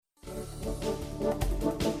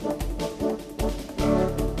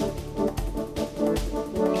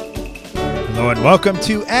Hello and welcome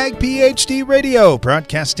to Ag PhD Radio,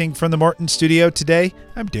 broadcasting from the Morton studio today.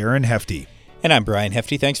 I'm Darren Hefty. And I'm Brian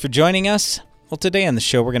Hefty. Thanks for joining us. Well, today on the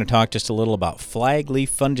show, we're going to talk just a little about flag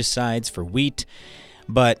leaf fungicides for wheat.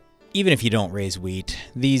 But even if you don't raise wheat,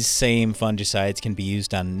 these same fungicides can be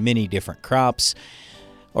used on many different crops,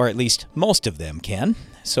 or at least most of them can.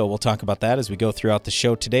 So we'll talk about that as we go throughout the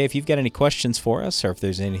show today. If you've got any questions for us, or if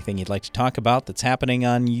there's anything you'd like to talk about that's happening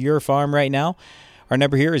on your farm right now, our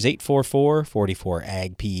number here is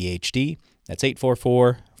 844-44-AG-PHD. That's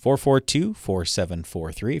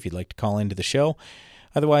 844-442-4743 if you'd like to call into the show.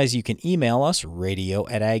 Otherwise, you can email us,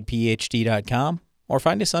 radio@agphd.com, or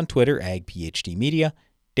find us on Twitter, AgPHDmedia,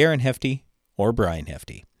 Darren Hefty, or Brian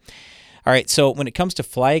Hefty. All right, so when it comes to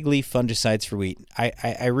flag leaf fungicides for wheat,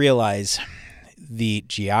 I realize the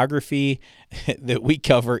geography that we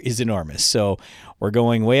cover is enormous. So we're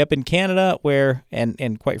going way up in Canada where,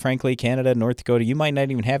 and quite frankly, Canada, North Dakota, you might not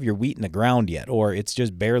even have your wheat in the ground yet, or it's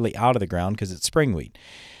just barely out of the ground because it's spring wheat.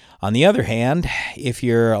 On the other hand, if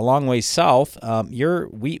you're a long way south, your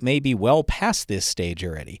wheat may be well past this stage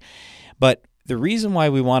already. But the reason why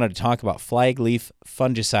we wanted to talk about flag leaf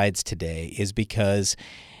fungicides today is because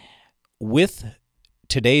with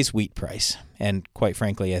today's wheat price, and quite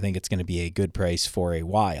frankly, I think it's going to be a good price for a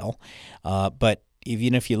while, but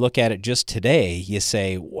even if you look at it just today, you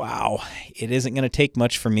say, wow, it isn't going to take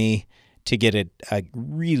much for me to get a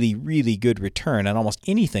really, really good return on almost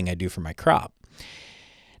anything I do for my crop.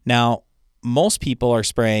 Now, most people are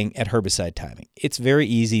spraying at herbicide timing. It's very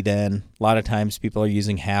easy then. A lot of times people are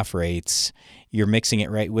using half rates. You're mixing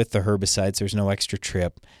it right with the herbicides. There's no extra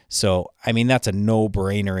trip. So, I mean, that's a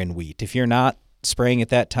no-brainer in wheat. If you're not spraying at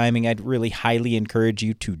that timing, I'd really highly encourage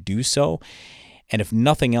you to do so. And if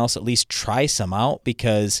nothing else, at least try some out,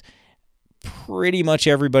 because pretty much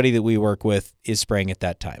everybody that we work with is spraying at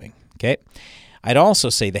that timing. Okay. I'd also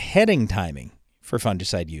say the heading timing for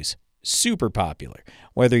fungicide use, super popular.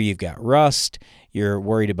 Whether you've got rust, you're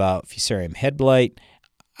worried about fusarium head blight.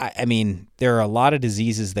 I mean, there are a lot of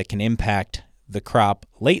diseases that can impact the crop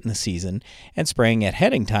late in the season, and spraying at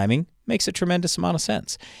heading timing makes a tremendous amount of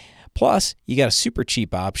sense. Plus, you got a super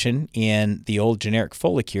cheap option in the old generic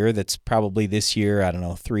Folicure that's probably this year, I don't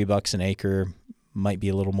know, $3 an acre, might be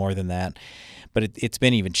a little more than that. But it's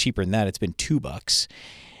been even cheaper than that. It's been $2.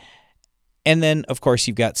 And then, of course,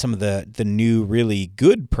 you've got some of the new really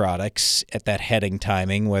good products at that heading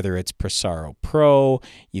timing, whether it's Prosaro Pro,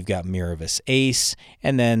 you've got Miravis Ace,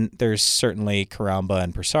 and then there's certainly Caramba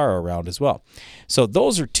and Prosaro around as well. So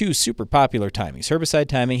those are two super popular timings, herbicide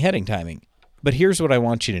timing, heading timing. But here's what I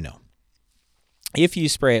want you to know. If you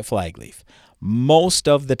spray at flag leaf, most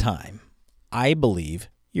of the time, I believe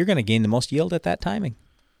you're going to gain the most yield at that timing.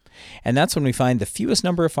 And that's when we find the fewest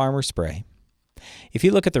number of farmers spray. If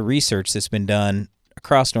you look at the research that's been done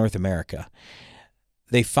across North America,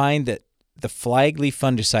 they find that the flag leaf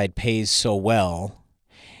fungicide pays so well,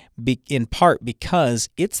 in part because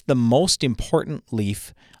it's the most important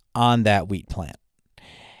leaf on that wheat plant.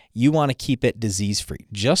 You want to keep it disease-free.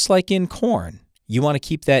 Just like in corn, you want to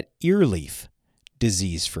keep that ear leaf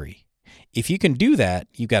disease-free. If you can do that,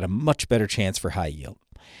 you've got a much better chance for high yield.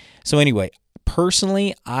 So anyway,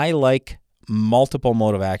 personally, I like multiple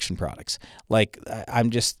mode of action products.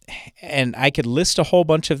 And I could list a whole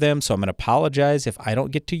bunch of them, so I'm going to apologize if I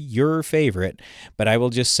don't get to your favorite, but I will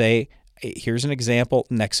just say, here's an example,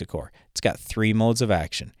 Nexicor. It's got 3 modes of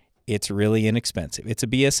action. It's really inexpensive. It's a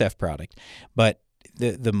BSF product, but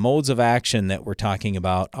the modes of action that we're talking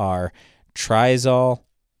about are Trizol,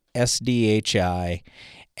 SDHI,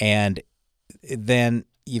 and then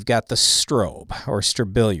you've got the strobe or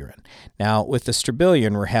strobilurin. Now, with the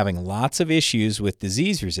strobilurin, we're having lots of issues with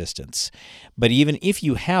disease resistance. But even if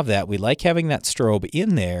you have that, we like having that strobe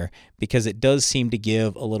in there because it does seem to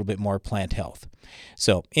give a little bit more plant health.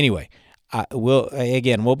 So anyway,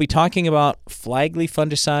 we'll be talking about flag leaf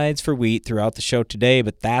fungicides for wheat throughout the show today,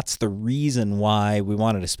 but that's the reason why we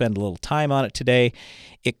wanted to spend a little time on it today.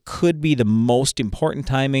 It could be the most important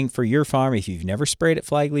timing for your farm if you've never sprayed at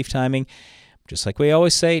flag leaf timing. Just like we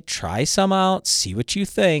always say, try some out, see what you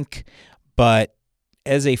think. But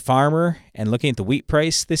as a farmer and looking at the wheat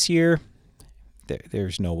price this year,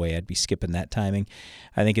 there's no way I'd be skipping that timing.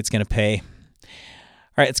 I think it's going to pay.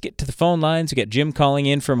 All right, let's get to the phone lines. We got Jim calling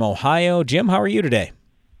in from Ohio. Jim, how are you today?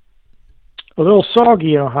 A little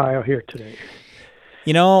soggy in Ohio here today.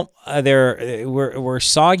 You know, we're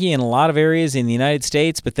soggy in a lot of areas in the United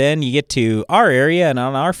States, but then you get to our area, and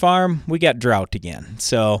on our farm, we got drought again.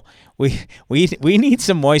 So we need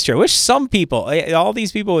some moisture. I wish some people, all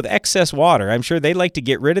these people with excess water, I'm sure they'd like to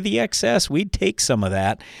get rid of the excess. We'd take some of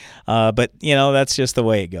that. But, that's just the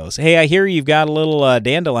way it goes. Hey, I hear you've got a little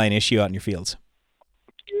dandelion issue out in your fields.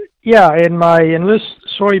 Yeah, in my Enlist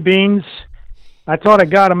soybeans, I thought I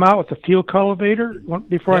got them out with the field cultivator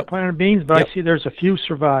before I planted beans, but I see there's a few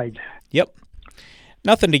survived. Yep.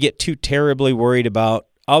 Nothing to get too terribly worried about.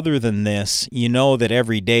 Other than this, that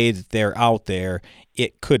every day that they're out there,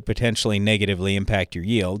 it could potentially negatively impact your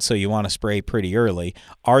yield, so you want to spray pretty early.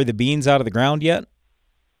 Are the beans out of the ground yet?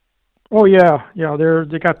 Oh, yeah. Yeah,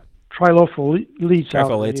 they got trifoliates out.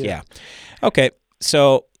 Trifoliates, yeah. Okay,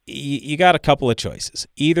 so you got a couple of choices.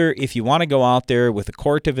 Either if you want to go out there with a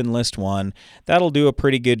quart of Enlist 1, that'll do a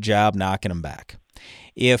pretty good job knocking them back.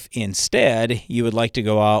 If instead you would like to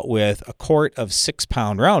go out with a quart of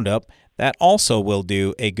 6-pound Roundup, that also will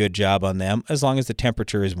do a good job on them as long as the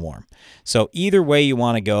temperature is warm. So either way you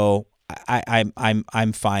want to go,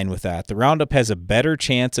 I'm fine with that. The Roundup has a better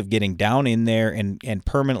chance of getting down in there and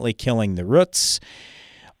permanently killing the roots.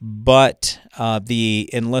 But the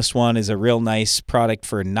Enlist 1 is a real nice product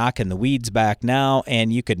for knocking the weeds back now,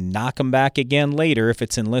 and you could knock them back again later if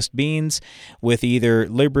it's Enlist beans with either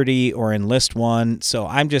Liberty or Enlist 1. So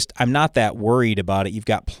I'm not that worried about it. You've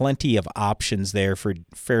got plenty of options there for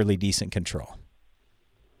fairly decent control.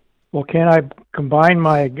 Well, can I combine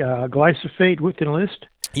my glyphosate with Enlist?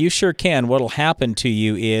 You sure can. What'll happen to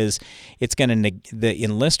you is the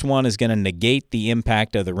Enlist 1 is going to negate the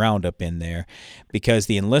impact of the Roundup in there, because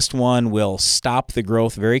the Enlist 1 will stop the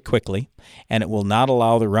growth very quickly, and it will not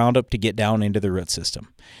allow the Roundup to get down into the root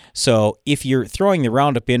system. So if you're throwing the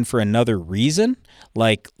Roundup in for another reason,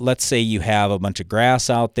 like let's say you have a bunch of grass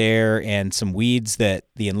out there and some weeds that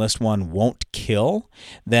the Enlist 1 won't kill,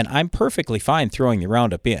 then I'm perfectly fine throwing the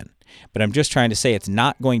Roundup in. But I'm just trying to say it's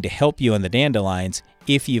not going to help you on the dandelions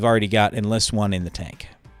if you've already got Enlist 1 in the tank.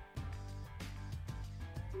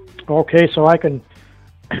 Okay, so I can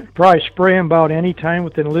probably spray them about any time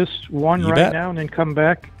with Enlist 1 right now and then come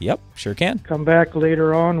back? Yep, sure can. Come back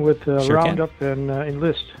later on with Roundup and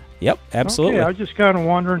Enlist. Yep, absolutely. Okay, I was just kind of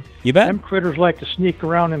wondering. You bet. Them critters like to sneak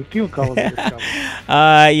around in field cultivator stuff.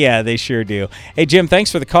 Yeah, they sure do. Hey, Jim,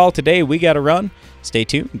 thanks for the call today. We got to run. Stay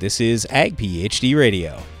tuned. This is Ag PhD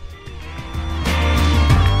Radio.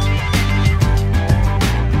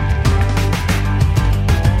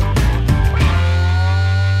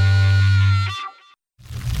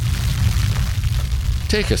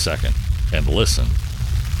 Take a second and listen.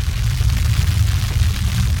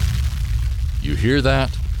 You hear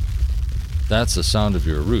that? That's the sound of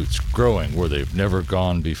your roots growing where they've never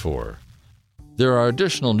gone before. There are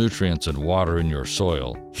additional nutrients and water in your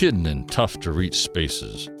soil, hidden in tough-to-reach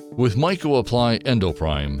spaces. With MycoApply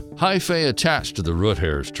Endoprime, hyphae attach to the root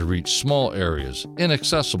hairs to reach small areas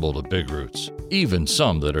inaccessible to big roots, even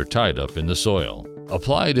some that are tied up in the soil.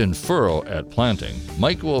 Applied in furrow at planting,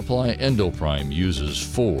 MycoApply Endoprime uses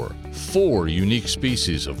four unique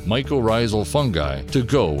species of mycorrhizal fungi to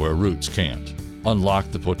go where roots can't. Unlock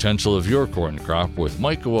the potential of your corn crop with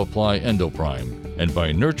MycoApply Endoprime, and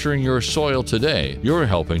by nurturing your soil today, you're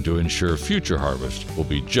helping to ensure future harvest will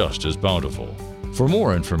be just as bountiful. For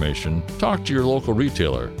more information, talk to your local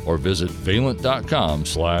retailer or visit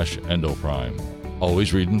valent.com/endoprime.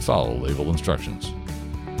 Always read and follow label instructions.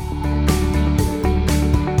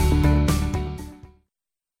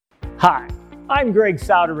 Hi, I'm Greg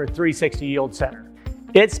Souter at 360 Yield Center.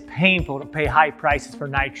 It's painful to pay high prices for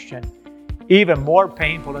nitrogen. Even more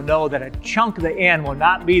painful to know that a chunk of the N will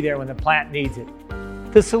not be there when the plant needs it.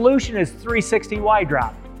 The solution is 360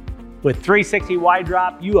 Y-Drop. With 360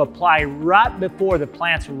 Y-Drop, you apply right before the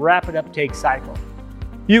plant's rapid uptake cycle.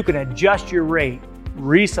 You can adjust your rate,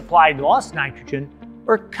 resupply lost nitrogen,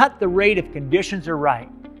 or cut the rate if conditions are right.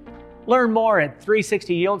 Learn more at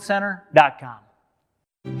 360yieldcenter.com.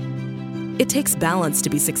 It takes balance to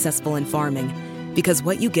be successful in farming, because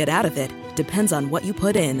what you get out of it depends on what you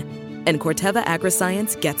put in, and Corteva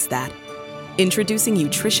Agriscience gets that. Introducing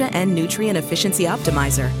Utrisha N Nutrient Efficiency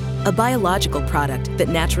Optimizer, a biological product that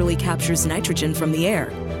naturally captures nitrogen from the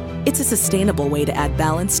air. It's a sustainable way to add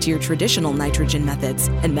balance to your traditional nitrogen methods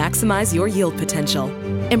and maximize your yield potential.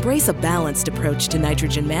 Embrace a balanced approach to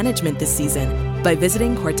nitrogen management this season by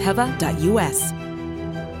visiting corteva.us.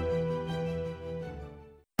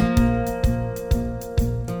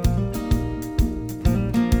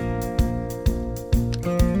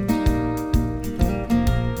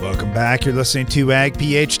 Back. You're listening to Ag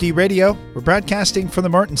PhD Radio. We're broadcasting from the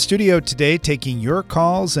Martin Studio today, taking your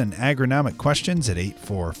calls and agronomic questions at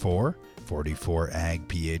 844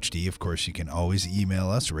 44AgPhD. Of course, you can always email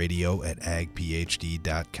us,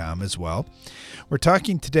 radio@agphd.com as well. We're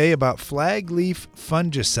talking today about flag leaf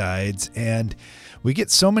fungicides, and we get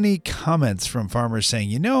so many comments from farmers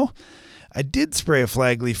saying, I did spray a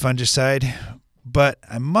flag leaf fungicide, but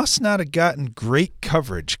I must not have gotten great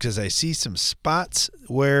coverage because I see some spots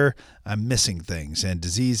where I'm missing things and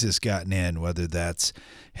disease has gotten in, whether that's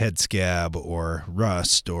head scab or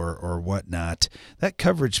rust or whatnot. That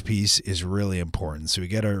coverage piece is really important. So we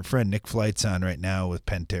got our friend Nick Flights on right now with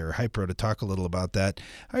Pentair Hypro to talk a little about that.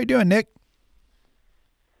 How are you doing, Nick?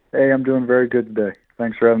 Hey, I'm doing very good today.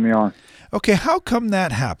 Thanks for having me on. Okay, how come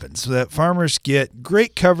that happens, that farmers get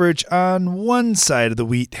great coverage on one side of the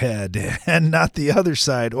wheat head and not the other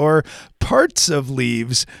side, or parts of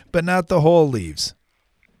leaves but not the whole leaves?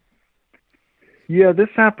 Yeah, this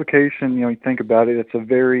application, you think about it, it's a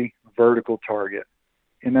very vertical target,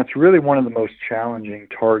 and that's really one of the most challenging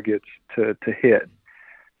targets to hit.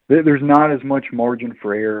 There's not as much margin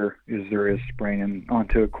for error as there is spraying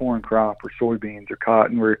onto a corn crop or soybeans or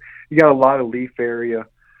cotton, where you got a lot of leaf area,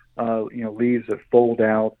 leaves that fold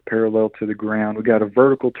out parallel to the ground. We got a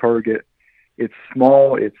vertical target. It's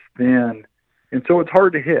small, it's thin, and so it's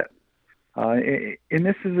hard to hit. And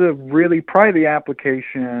this is probably the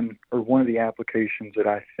application, or one of the applications that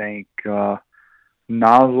I think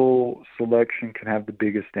nozzle selection can have the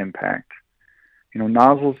biggest impact.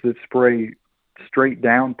 Nozzles that spray straight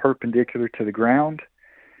down perpendicular to the ground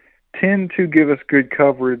tend to give us good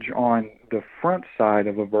coverage on the front side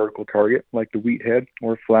of a vertical target, like the wheat head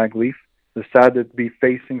or flag leaf, the side that'd be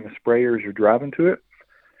facing the sprayer as you're driving to it.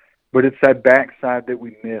 But it's that back side that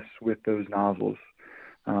we miss with those nozzles.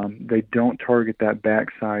 They don't target that back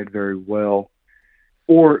side very well,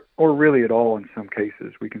 or really at all in some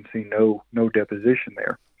cases. We can see no deposition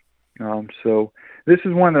there. So this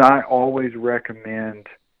is one that I always recommend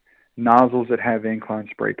nozzles that have incline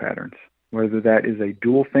spray patterns, whether that is a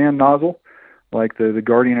dual fan nozzle like the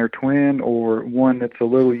Guardian Air Twin, or one that's a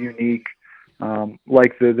little unique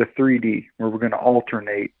like the 3D, where we're going to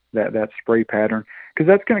alternate that spray pattern, because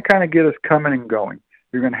that's going to kind of get us coming and going.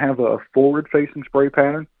 You're going to have a forward-facing spray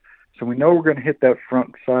pattern, so we know we're going to hit that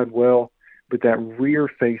front side well, but that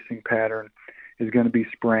rear-facing pattern is going to be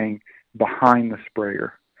spraying behind the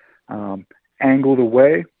sprayer, angled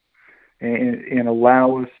away, and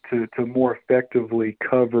allow us to more effectively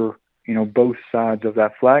cover, both sides of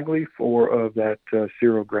that flag leaf or of that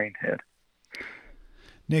cereal grain head.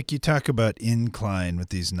 Nick, you talk about incline with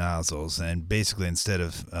these nozzles, and basically instead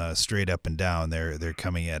of straight up and down, they're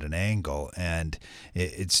coming at an angle, and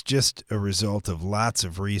it's just a result of lots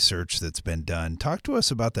of research that's been done. Talk to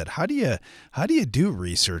us about that. How do you do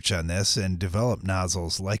research on this and develop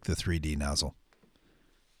nozzles like the 3D nozzle?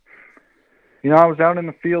 I was out in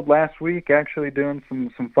the field last week actually doing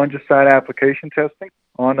some fungicide application testing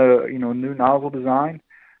on a new nozzle design,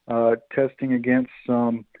 testing against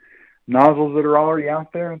some nozzles that are already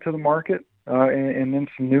out there into the market, and then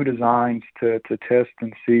some new designs to test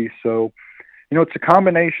and see. So, it's a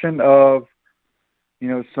combination of,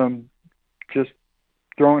 some just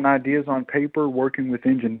throwing ideas on paper, working with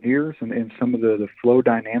engineers and some of the flow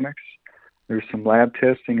dynamics. There's some lab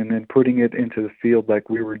testing, and then putting it into the field like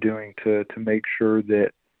we were doing to make sure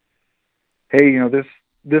that, hey,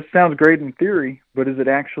 this sounds great in theory, but is it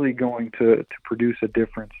actually going to produce a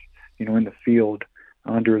difference, in the field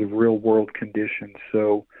under the real world conditions?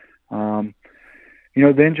 So, the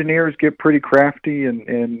engineers get pretty crafty,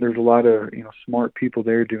 and there's a lot of, smart people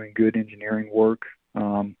there doing good engineering work,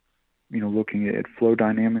 looking at flow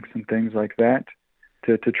dynamics and things like that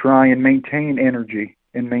to try and maintain energy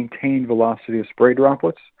and maintain velocity of spray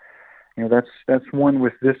droplets. That's one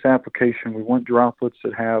with this application. We want droplets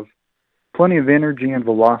that have plenty of energy and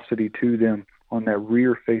velocity to them on that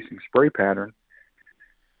rear-facing spray pattern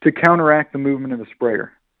to counteract the movement of the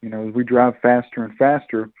sprayer. As we drive faster and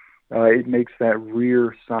faster, it makes that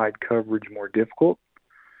rear side coverage more difficult.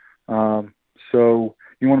 So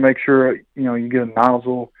you want to make sure, you get a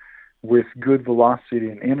nozzle with good velocity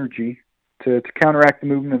and energy to counteract the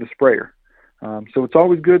movement of the sprayer. So it's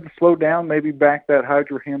always good to slow down, maybe back that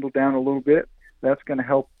hydro handle down a little bit. That's going to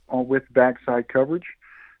help with backside coverage.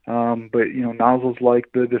 But, nozzles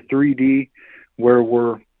like the 3D, where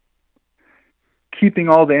we're keeping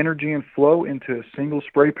all the energy and flow into a single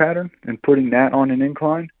spray pattern and putting that on an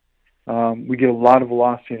incline, we get a lot of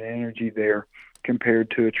velocity and energy there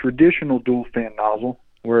compared to a traditional dual fan nozzle,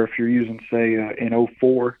 where if you're using, say, an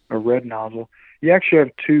 04, a red nozzle, you actually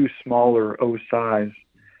have two smaller O-size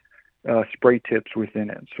spray tips within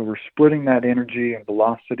it. So we're splitting that energy and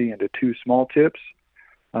velocity into two small tips.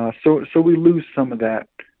 So we lose some of that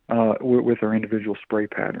with our individual spray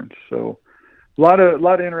patterns. So a lot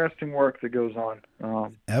of interesting work that goes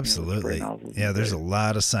on. Absolutely. Yeah, there's a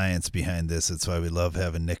lot of science behind this. That's why we love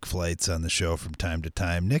having Nick Flights on the show from time to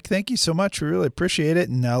time. Nick, thank you so much. We really appreciate it.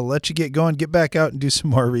 And I'll let you get going, get back out and do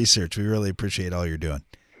some more research. We really appreciate all you're doing.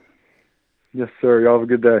 Yes, sir. Y'all have a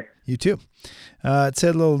good day. You too. Let's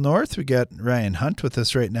head a little north. We got Ryan Hunt with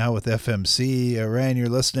us right now with FMC. Ryan, you're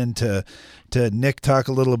listening to Nick talk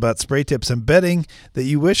a little about spray tips. I'm betting that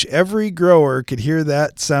you wish every grower could hear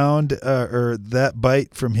that sound or that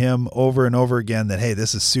bite from him over and over again, that, hey,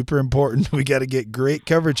 this is super important. We got to get great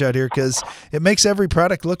coverage out here, because it makes every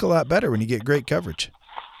product look a lot better when you get great coverage.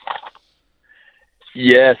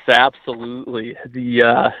 Yes, absolutely.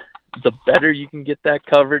 The better you can get that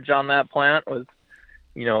coverage on that plant with,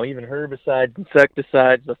 even herbicides,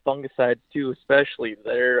 insecticides, the fungicides too, especially,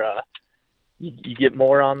 you get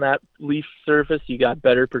more on that leaf surface, you got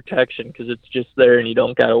better protection because it's just there and you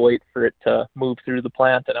don't got to wait for it to move through the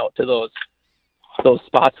plant and out to those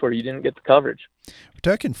spots where you didn't get the coverage.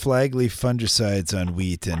 We're talking flag leaf fungicides on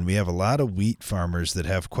wheat, and we have a lot of wheat farmers that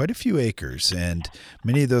have quite a few acres, and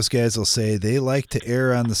many of those guys will say they like to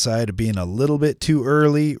err on the side of being a little bit too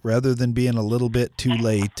early rather than being a little bit too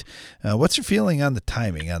late. What's your feeling on the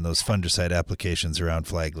timing on those fungicide applications around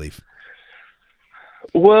flag leaf?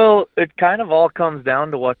 Well, it kind of all comes down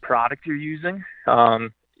to what product you're using.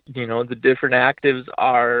 The different actives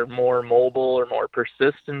are more mobile or more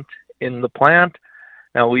persistent in the plant.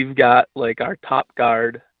 Now we've got like our Top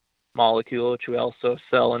Guard molecule, which we also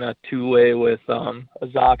sell in a two-way with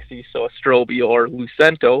Azoxy, so Astrobi or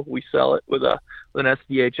Lucento. We sell it with an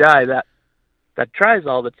SDHI. That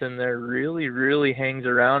trizol that's in there really, really hangs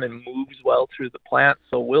around and moves well through the plant.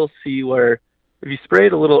 So we'll see where if you spray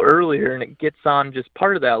it a little earlier and it gets on just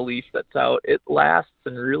part of that leaf that's out, it lasts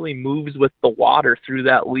and really moves with the water through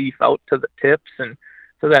that leaf out to the tips and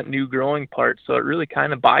to that new growing part. So it really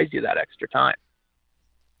kind of buys you that extra time.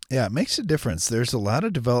 Yeah, it makes a difference. There's a lot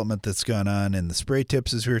of development that's gone on in the spray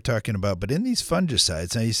tips, as we were talking about, but in these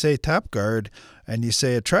fungicides, now you say Top Guard and you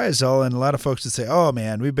say a triazole, and a lot of folks would say, oh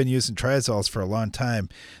man, we've been using triazoles for a long time.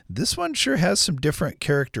 This one sure has some different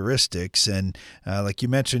characteristics, and like you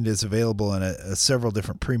mentioned, is available in several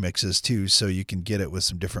different premixes too, so you can get it with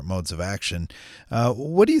some different modes of action.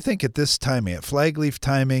 What do you think at this timing, at flag leaf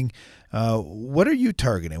timing, what are you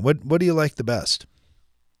targeting? What do you like the best?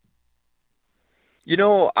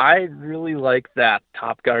 I really like that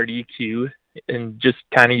Top Guard EQ, and just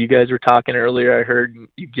kind of, you guys were talking earlier, I heard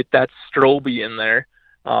you get that Strobi in there,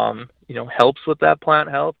 helps with that plant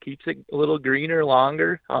health, keeps it a little greener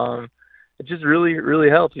longer. It just really, really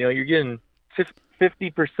helps. You're getting 50%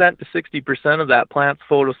 to 60% of that plant's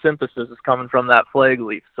photosynthesis is coming from that flag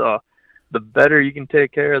leaf. So the better you can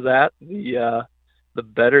take care of that, the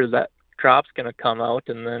better that crop's going to come out.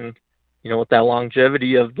 And then, with that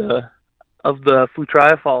longevity of the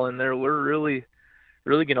flutriafol in there, we're really,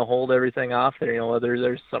 really going to hold everything off there. Whether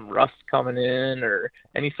there's some rust coming in or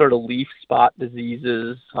any sort of leaf spot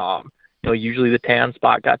diseases. Usually the tan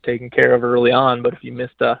spot got taken care of early on, but if you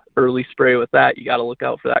missed a early spray with that, you got to look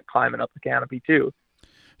out for that climbing up the canopy too.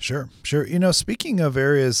 Sure. Speaking of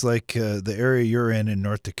areas like the area you're in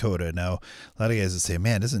North Dakota, now a lot of guys would say,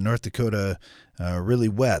 man, isn't North Dakota really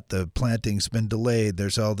wet? The planting's been delayed.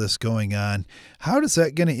 There's all this going on. How is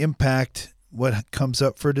that going to impact what comes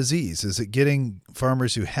up for disease? Is it getting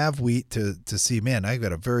farmers who have wheat to see, man, I've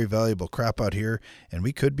got a very valuable crop out here and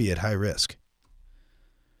we could be at high risk?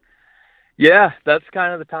 Yeah, that's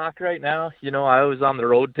kind of the talk right now. I was on the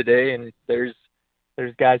road today, and there's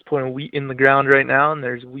guys putting wheat in the ground right now, and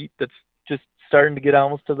there's wheat that's just starting to get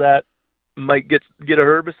almost to that, might get a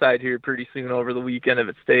herbicide here pretty soon over the weekend if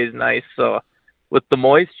it stays nice. So with the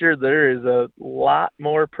moisture, there is a lot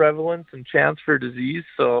more prevalence and chance for disease.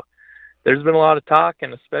 So there's been a lot of talk,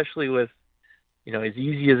 and especially with, as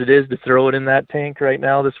easy as it is to throw it in that tank right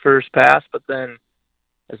now, this first pass, but then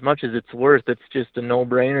as much as it's worth, it's just a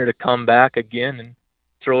no-brainer to come back again and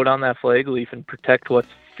throw it on that flag leaf and protect what's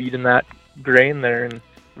feeding that grain there and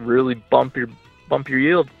really bump your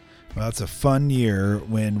yield. Well, it's a fun year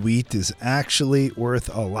when wheat is actually worth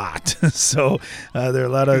a lot. So there are a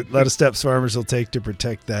lot of steps farmers will take to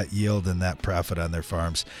protect that yield and that profit on their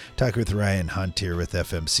farms. Talking with Ryan Hunt here with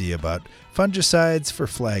FMC about fungicides for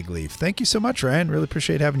flag leaf. Thank you so much, Ryan. Really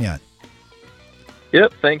appreciate having you on.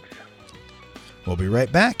 Yep, thanks. We'll be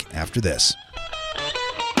right back after this.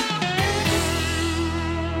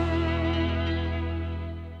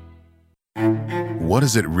 What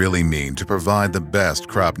does it really mean to provide the best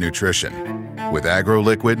crop nutrition? With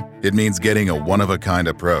AgroLiquid, it means getting a one-of-a-kind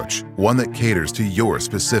approach, one that caters to your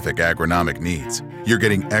specific agronomic needs. You're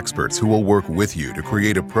getting experts who will work with you to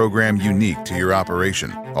create a program unique to your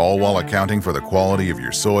operation, all while accounting for the quality of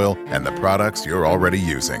your soil and the products you're already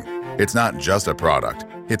using. It's not just a product,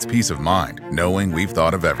 it's peace of mind, knowing we've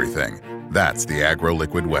thought of everything. That's the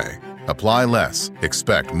AgroLiquid way. Apply less,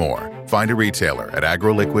 expect more. Find a retailer at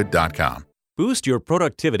agroliquid.com. Boost your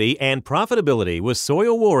productivity and profitability with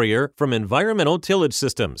Soil Warrior from Environmental Tillage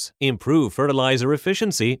Systems. Improve fertilizer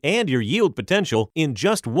efficiency and your yield potential in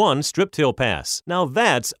just one strip till pass. Now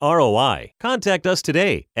that's ROI. Contact us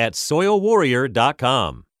today at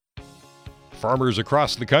soilwarrior.com. Farmers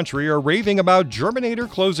across the country are raving about Germinator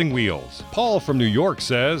closing wheels. Paul from New York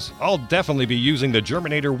says, "I'll definitely be using the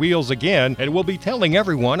Germinator wheels again and will be telling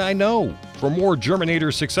everyone I know." For more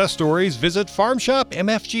Germinator success stories, visit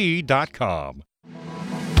farmshopmfg.com.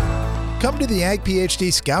 Come to the Ag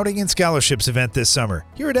PhD Scouting and Scholarships event this summer.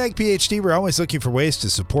 Here at Ag PhD, we're always looking for ways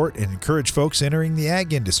to support and encourage folks entering the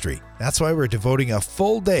ag industry. That's why we're devoting a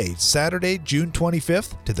full day, Saturday, June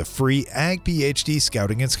 25th, to the free Ag PhD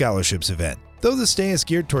Scouting and Scholarships event. Though this day is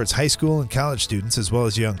geared towards high school and college students as well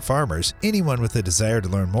as young farmers, anyone with a desire to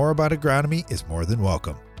learn more about agronomy is more than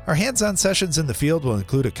welcome. Our hands-on sessions in the field will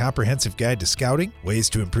include a comprehensive guide to scouting,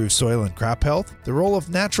 ways to improve soil and crop health, the role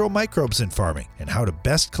of natural microbes in farming, and how to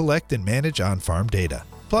best collect and manage on-farm data.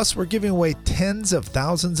 Plus, we're giving away tens of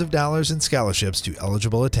thousands of dollars in scholarships to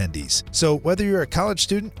eligible attendees. So whether you're a college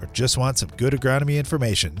student or just want some good agronomy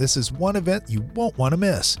information, this is one event you won't want to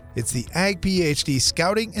miss. It's the Ag PhD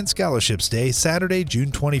Scouting and Scholarships Day, Saturday, June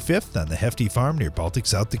 25th on the Hefty Farm near Baltic,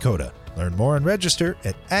 South Dakota. Learn more and register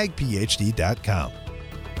at agphd.com.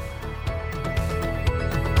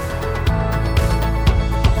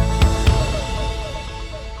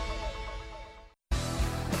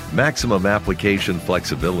 Maximum application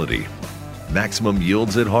flexibility. Maximum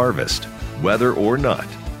yields at harvest, whether or not.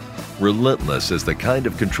 Relentless is the kind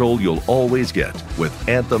of control you'll always get with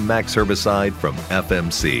Anthem Max herbicide from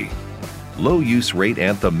FMC. Low-use rate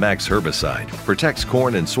Anthem Max herbicide protects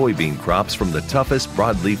corn and soybean crops from the toughest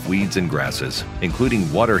broadleaf weeds and grasses,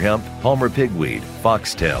 including water hemp, palmer pigweed,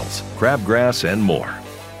 foxtails, crabgrass, and more.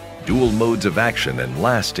 Dual modes of action and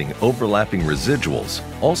lasting overlapping residuals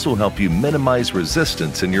also help you minimize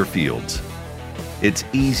resistance in your fields. Its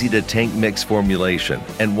easy to tank mix formulation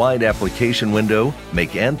and wide application window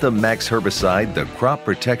make Anthem Max herbicide the crop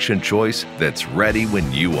protection choice that's ready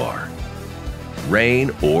when you are.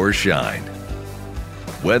 Rain or shine.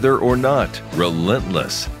 Whether or not,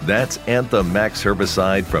 relentless. That's Anthem Max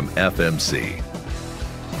herbicide from FMC.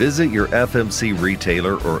 Visit your FMC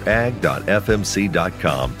retailer or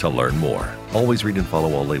ag.fmc.com to learn more. Always read and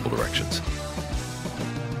follow all label directions.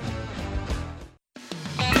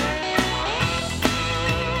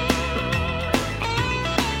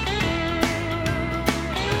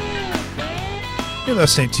 You're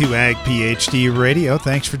listening to Ag PhD Radio.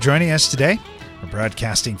 Thanks for joining us today. We're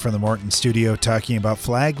broadcasting from the Morton studio talking about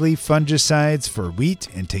flagleaf fungicides for wheat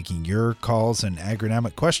and taking your calls and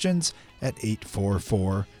agronomic questions at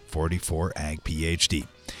 844-44-AG-PhD.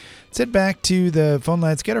 Let's head back to the phone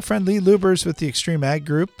lines. Get our friend Lee Lubers with the Extreme Ag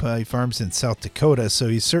Group. He farms in South Dakota, so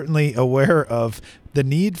he's certainly aware of the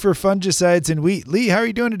need for fungicides in wheat. Lee, how are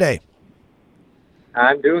you doing today?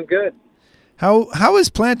 I'm doing good. How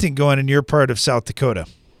is planting going in your part of South Dakota?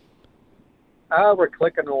 We're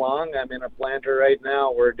clicking along. I'm in a planter right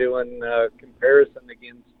now. We're doing a comparison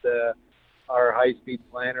against our high-speed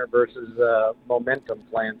planter versus Momentum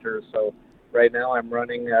planter. So right now I'm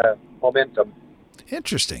running Momentum.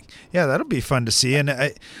 Interesting. Yeah, that'll be fun to see. And,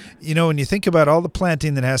 when you think about all the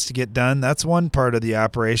planting that has to get done, that's one part of the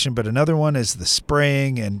operation, but another one is the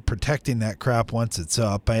spraying and protecting that crop once it's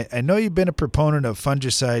up. I know you've been a proponent of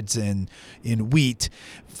fungicides in wheat.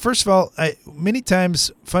 First of all, many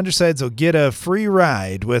times fungicides will get a free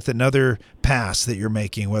ride with another pass that you're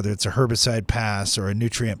making, whether it's a herbicide pass or a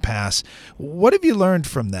nutrient pass. What have you learned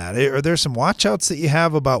from that? Are there some watch-outs that you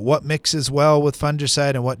have about what mixes well with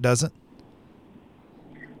fungicide and what doesn't?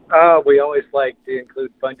 We always like to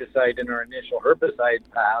include fungicide in our initial herbicide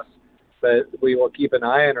pass, but we will keep an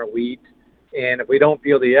eye on our wheat. And if we don't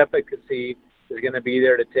feel the efficacy is going to be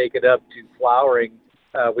there to take it up to flowering,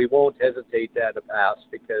 we won't hesitate to add a pass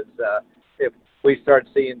because if we start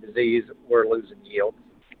seeing disease, we're losing yield.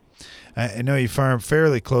 I know you farm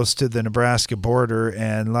fairly close to the Nebraska border,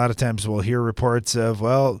 and a lot of times we'll hear reports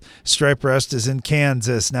of, stripe rust is in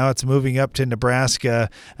Kansas. Now it's moving up to Nebraska.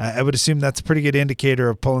 I would assume that's a pretty good indicator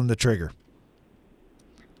of pulling the trigger.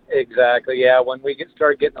 Exactly, yeah. When we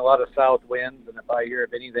start getting a lot of south winds, and if I hear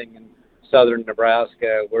of anything in southern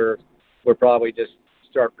Nebraska, we're probably just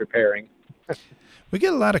start preparing. We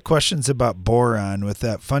get a lot of questions about boron with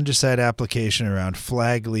that fungicide application around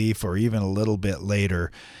flag leaf or even a little bit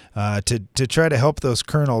later to try to help those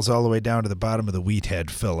kernels all the way down to the bottom of the wheat head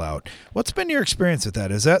fill out. What's been your experience with that?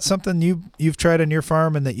 Is that something you've tried on your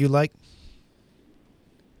farm and that you like?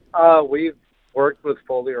 We've worked with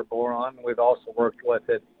foliar boron. We've also worked with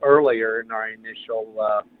it earlier in our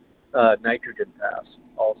initial nitrogen pass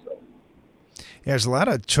also. Yeah, there's a lot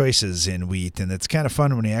of choices in wheat, and it's kind of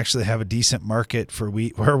fun when you actually have a decent market for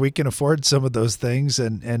wheat where we can afford some of those things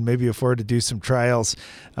and maybe afford to do some trials.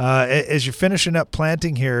 As you're finishing up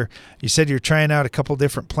planting here, you said you're trying out a couple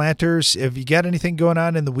different planters. Have you got anything going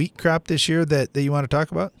on in the wheat crop this year that you want to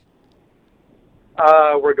talk about?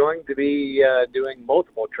 We're going to be doing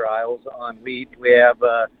multiple trials on wheat. We have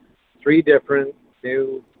 3 different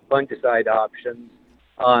new fungicide options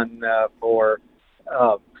on for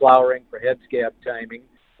flowering, for head scab timing.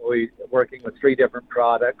 We're working with 3 different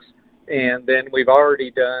products. And then we've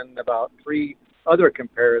already done about 3 other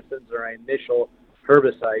comparisons or our initial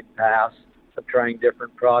herbicide pass of trying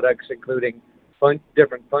different products, including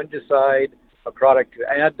different fungicide, a product to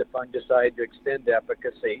add to fungicide to extend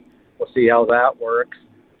efficacy. We'll see how that works.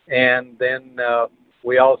 And then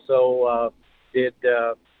we also did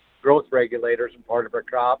growth regulators in part of our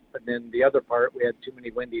crop. And then the other part, we had too many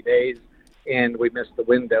windy days, and we missed the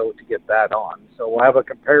window to get that on. So we'll have a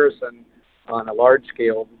comparison on a large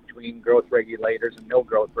scale between growth regulators and no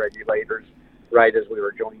growth regulators right as we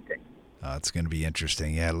were jointing. It's going to be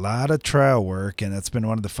interesting. Yeah, a lot of trial work, and that's been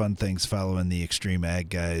one of the fun things following the Extreme Ag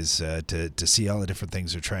guys to see all the different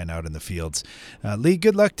things they're trying out in the fields. Lee,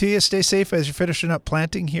 good luck to you. Stay safe as you're finishing up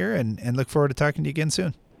planting here, and look forward to talking to you again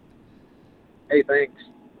soon. Hey, thanks.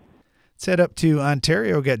 Let's head up to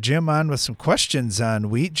Ontario. We've got Jim on with some questions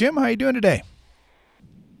on wheat. Jim, how are you doing today?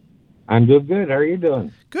 I'm doing good. How are you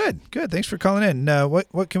doing? Good. Thanks for calling in.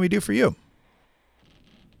 What can we do for you?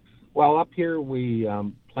 Well, up here we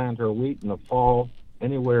plant our wheat in the fall,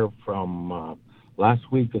 anywhere from last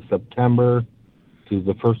week of September to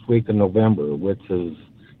the first week of November, which is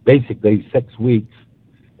basically 6 weeks.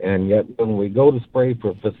 And yet when we go to spray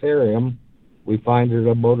for Fusarium, we find it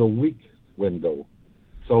about a week window.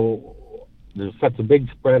 So there's such a big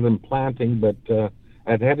spread in planting, but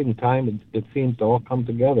at heading time, it seems to all come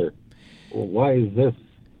together. Well, why is this?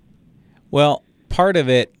 Well, part of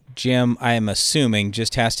it, Jim, I am assuming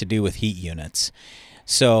just has to do with heat units.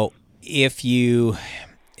 So if you,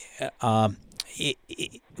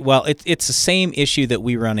 it's the same issue that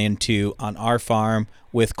we run into on our farm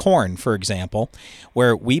with corn, for example,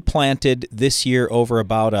 where we planted this year over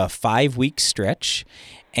about a 5-week stretch,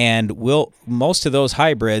 and most of those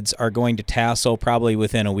hybrids are going to tassel probably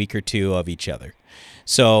within a week or 2 of each other.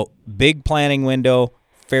 So big planting window,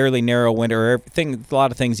 fairly narrow window, a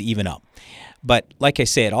lot of things even up. But like I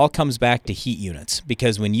say, it all comes back to heat units,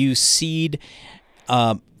 because when you seed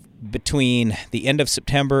between the end of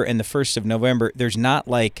September and the 1st of November, there's not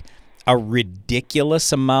like a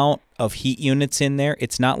ridiculous amount of heat units in there.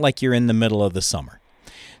 It's not like you're in the middle of the summer.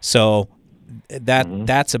 So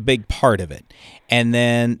that's a big part of it. And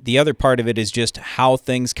then the other part of it is just how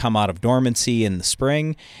things come out of dormancy in the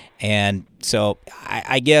spring. And so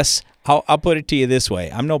I guess I'll put it to you this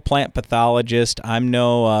way. I'm no plant pathologist. I'm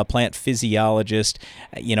no plant physiologist.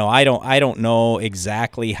 I don't know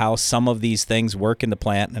exactly how some of these things work in the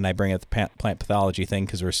plant, and I bring up the plant pathology thing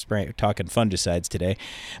because we're talking fungicides today.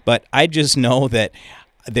 But I just know that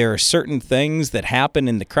there are certain things that happen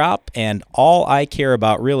in the crop, and all I care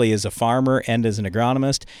about really as a farmer and as an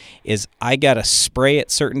agronomist is I got to spray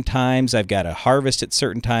at certain times, I've got to harvest at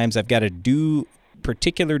certain times, I've got to do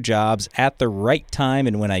particular jobs at the right time,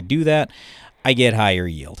 and when I do that, I get higher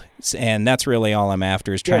yield. And that's really all I'm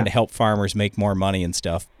after, is trying to help farmers make more money and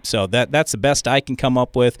stuff. So that's the best I can come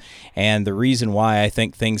up with, and the reason why I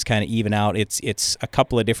think things kind of even out, it's a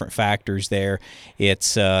couple of different factors there.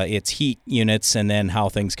 It's heat units, and then how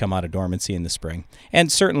things come out of dormancy in the spring.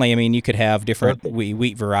 And certainly, I mean, you could have different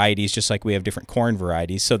wheat varieties just like we have different corn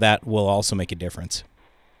varieties, so that will also make a difference.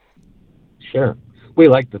 Sure. We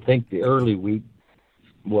like to think the early wheat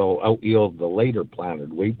will out-yield the later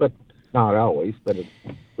planted wheat, but not always. But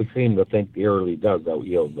we seem to think the early does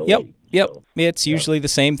out-yield the late. Yep. So, it's usually the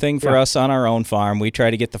same thing for us on our own farm. We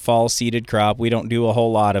try to get the fall seeded crop. We don't do a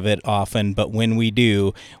whole lot of it often, but when we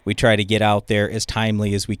do, we try to get out there as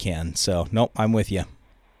timely as we can. So, nope, I'm with you.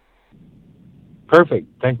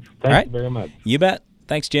 Perfect. Thanks you very much. You bet.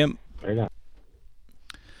 Thanks, Jim. Right on.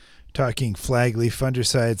 talking flagleaf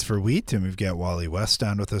fungicides for wheat, and we've got Wally West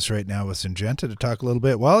on with us right now with Syngenta to talk a little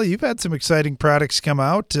bit. Wally, you've had some exciting products come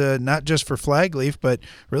out, not just for flagleaf, but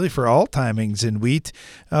really for all timings in wheat.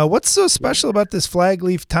 What's so special about this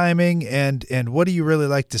flagleaf timing, and what do you really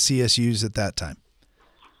like to see us use at that time?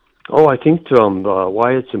 Oh, I think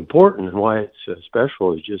why it's important and why it's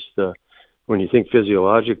special is just when you think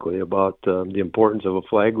physiologically about the importance of a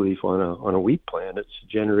flagleaf on a wheat plant. It's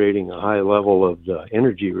generating a high level of the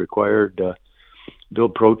energy required to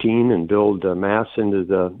build protein and build mass into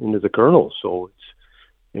the kernel. So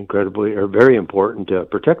it's very important to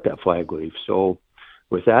protect that flagleaf. So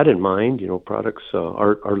with that in mind, products,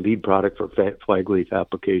 our lead product for flagleaf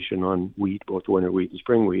application on wheat, both winter wheat and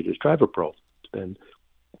spring wheat, is TrivaPro. It's been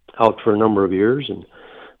out for a number of years and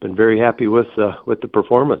been very happy with the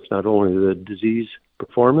performance, not only the disease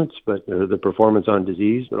performance, but the performance on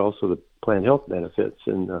disease, but also the plant health benefits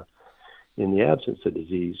in the absence of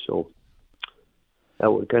disease. So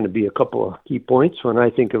that would kind of be a couple of key points when I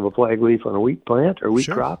think of a flagleaf on a wheat plant or wheat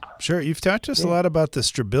crop. Sure. You've talked to us a lot about the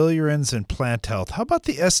strobilurins and plant health. How about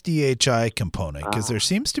the SDHI component? Because there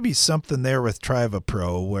seems to be something there with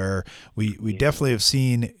TrivaPro where we definitely have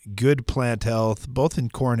seen good plant health, both in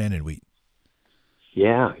corn and in wheat.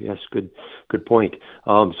 Yeah, yes, good point.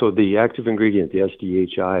 So the active ingredient, the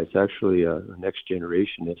SDHI, it's actually a next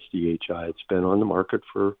generation SDHI. It's been on the market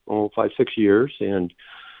for 5-6 years and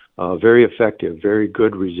very effective, very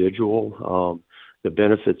good residual. The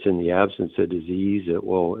benefits in the absence of disease,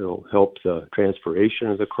 it'll help the transpiration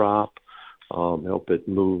of the crop, help it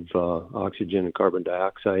move oxygen and carbon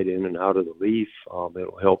dioxide in and out of the leaf.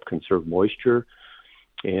 It'll help conserve moisture.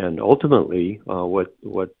 And ultimately, what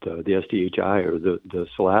the SDHI or the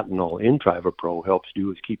solatinol in TrivaPro helps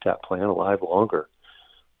do is keep that plant alive longer.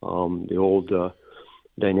 The old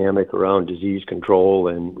dynamic around disease control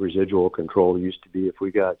and residual control used to be if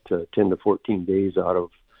we got 10 to 14 days out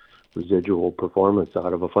of residual performance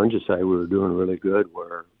out of a fungicide, we were doing really good,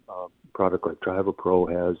 where a product like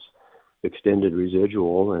TrivaPro has extended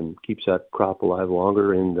residual and keeps that crop alive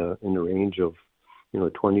longer in the range of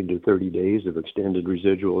 20 to 30 days of extended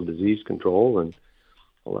residual disease control, and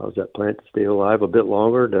allows that plant to stay alive a bit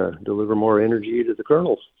longer to deliver more energy to the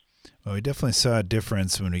kernels. Well, we definitely saw a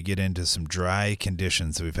difference when we get into some dry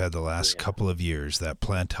conditions that we've had the last couple of years. That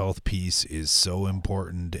plant health piece is so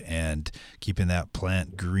important, and keeping that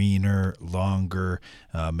plant greener, longer,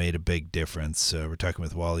 made a big difference. We're talking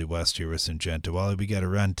with Wally West here with Syngenta. Wally, we got to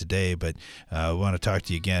run today, but we want to talk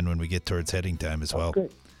to you again when we get towards heading time as well. Okay.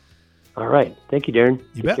 All right. Thank you, Darren.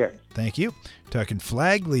 You Take bet. care. Thank you. Talking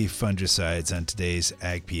flagleaf fungicides on today's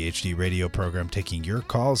Ag PhD radio program, taking your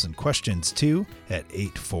calls and questions too at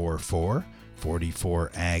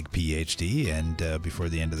 844-44-AG-PhD. And before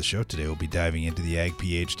the end of the show today, we'll be diving into the Ag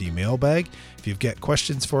PhD mailbag. If you've got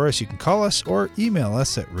questions for us, you can call us or email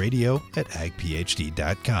us at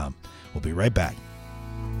radio@agphd.com. We'll be right back.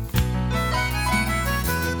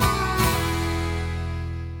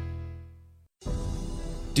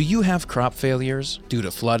 Do you have crop failures due to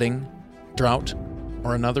flooding, drought,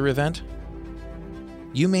 or another event?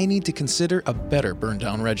 You may need to consider a better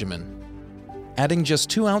burn-down regimen. Adding just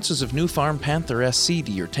 2 ounces of New Farm Panther SC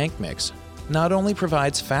to your tank mix not only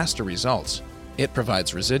provides faster results, it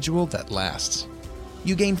provides residual that lasts.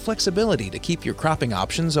 You gain flexibility to keep your cropping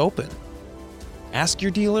options open. Ask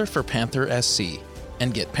your dealer for Panther SC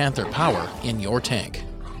and get Panther power in your tank.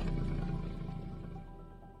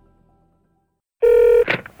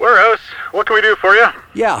 Warehouse, what can we do for you?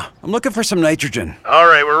 Yeah, I'm looking for some nitrogen. All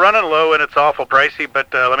right, we're running low and it's awful pricey, but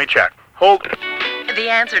let me check. Hold. The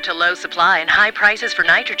answer to low supply and high prices for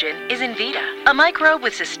nitrogen is Envita, a microbe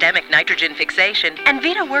with systemic nitrogen fixation.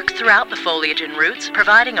 Envita works throughout the foliage and roots,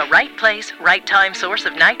 providing a right place, right time source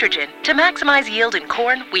of nitrogen to maximize yield in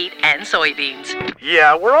corn, wheat, and soybeans.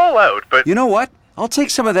 Yeah, we're all out, but... You know what? I'll take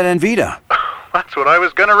some of that Envita. That's what I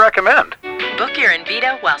was going to recommend. Book your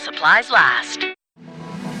Envita while supplies last.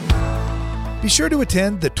 Be sure to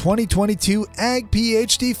attend the 2022 Ag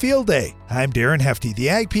PhD Field Day. I'm Darren Hefty. The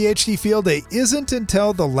Ag PhD Field Day isn't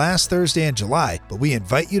until the last Thursday in July, but we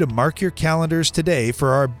invite you to mark your calendars today for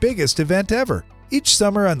our biggest event ever. Each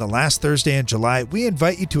summer on the last Thursday in July, we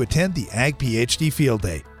invite you to attend the Ag PhD Field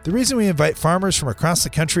Day. The reason we invite farmers from across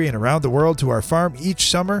the country and around the world to our farm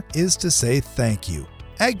each summer is to say thank you.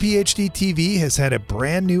 Ag PhD TV has had a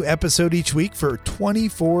brand new episode each week for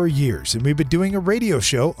 24 years, and we've been doing a radio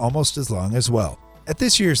show almost as long as well. At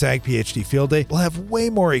this year's Ag PhD Field Day, we'll have way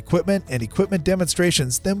more equipment and equipment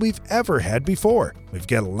demonstrations than we've ever had before. We've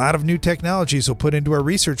got a lot of new technologies we'll put into our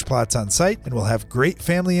research plots on site, and we'll have great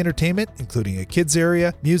family entertainment, including a kids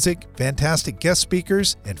area, music, fantastic guest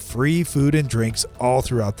speakers, and free food and drinks all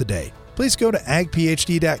throughout the day. Please go to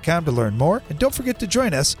agphd.com to learn more, and don't forget to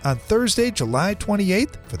join us on Thursday, July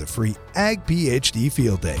 28th for the free Ag PhD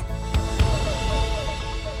Field Day.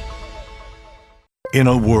 In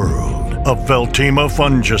a world of Veltima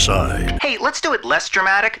fungicide. Hey, let's do it less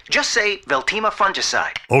dramatic. Just say Veltima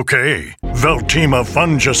fungicide. Okay, Veltima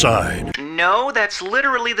fungicide. No, that's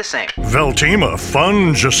literally the same. Veltima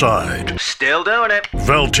fungicide. Still doing it.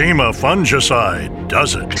 Veltima fungicide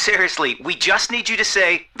does it. Seriously, we just need you to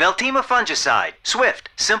say Veltima fungicide. Swift,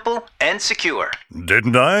 simple, and secure.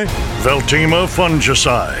 Didn't I? Veltima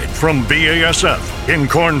fungicide from BASF in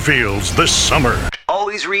cornfields this summer.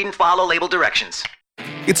 Always read and follow label directions.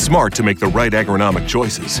 It's smart to make the right agronomic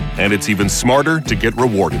choices, and it's even smarter to get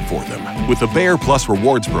rewarded for them. With the Bayer Plus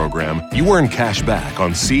Rewards program, you earn cash back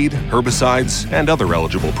on seed, herbicides, and other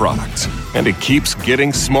eligible products. And it keeps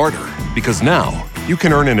getting smarter, because now you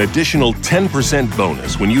can earn an additional 10%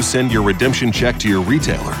 bonus when you send your redemption check to your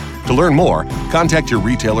retailer. To learn more, contact your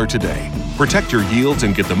retailer today. Protect your yields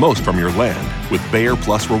and get the most from your land with Bayer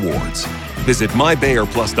Plus Rewards. Visit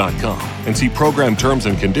mybayerplus.com and see program terms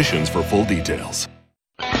and conditions for full details.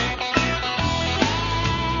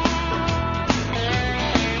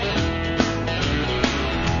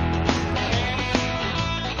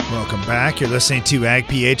 Welcome back. You're listening to Ag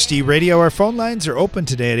PhD Radio. Our phone lines are open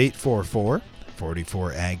today at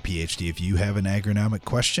 844-44-AG-PhD. If you have an agronomic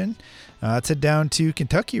question, let's head down to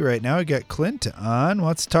Kentucky right now. We got Clint on.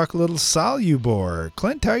 Let's talk a little Solubor.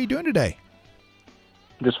 Clint, how are you doing today?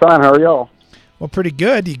 Just fine. How are y'all? Well, pretty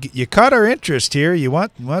good. You caught our interest here. You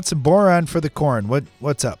want some boron for the corn.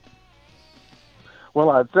 What's up? Well,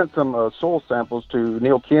 I sent some soil samples to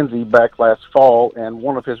Neil Kinsey back last fall, and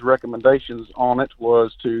one of his recommendations on it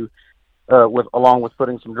was to, along with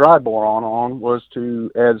putting some dry boron on, was to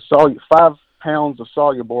add 5 pounds of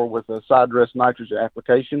Solubor with a side dress nitrogen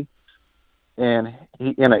application. And he,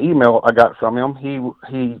 in an email I got from him, he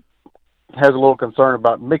has a little concern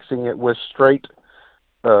about mixing it with straight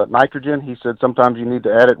nitrogen. He said sometimes you need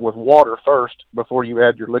to add it with water first before you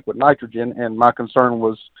add your liquid nitrogen, and my concern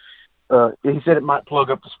was he said it might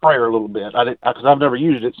plug up the sprayer a little bit. Because I've never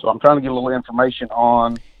used it, so I'm trying to get a little information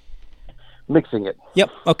on mixing it.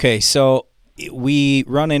 Yep. Okay, so we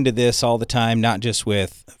run into this all the time, not just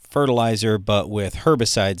with fertilizer, but with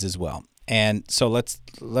herbicides as well. And so let's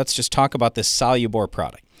just talk about this Solubor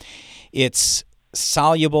product. It's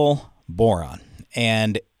soluble boron,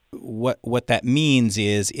 and what that means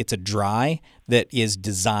is it's a dry that is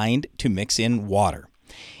designed to mix in water.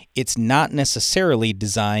 It's not necessarily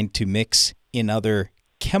designed to mix in other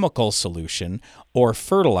chemical solution or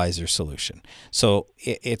fertilizer solution. So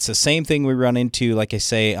it's the same thing we run into, like I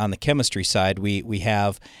say, on the chemistry side. We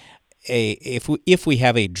have if we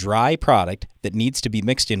have a dry product that needs to be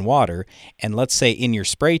mixed in water, and let's say in your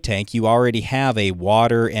spray tank you already have a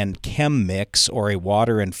water and chem mix or a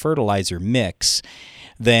water and fertilizer mix,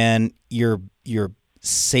 then you're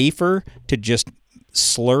safer to just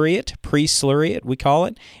slurry it, pre-slurry it, we call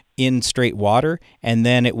it, in straight water, and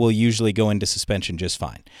then it will usually go into suspension just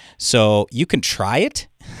fine. So you can try it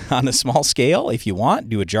on a small scale if you want,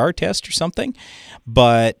 do a jar test or something,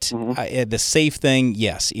 but the safe thing,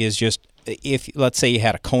 yes, is just if, let's say you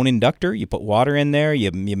had a cone inductor, you put water in there,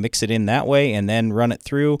 you mix it in that way and then run it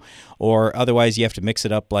through, or otherwise you have to mix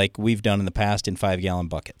it up like we've done in the past in 5-gallon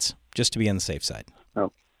buckets, just to be on the safe side.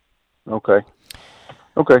 Oh, okay.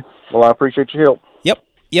 Well, I appreciate your help.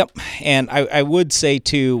 Yep, and I would say,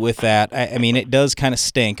 too, with that, I mean, it does kind of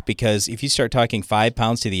stink because if you start talking 5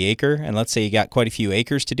 pounds to the acre, and let's say you got quite a few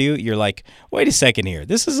acres to do, you're like, wait a second here.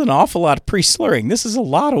 This is an awful lot of pre-slurring. This is a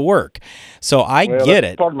lot of work. So I get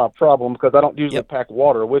it. That's part of my problem because I don't usually pack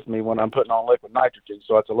water with me when I'm putting on liquid nitrogen,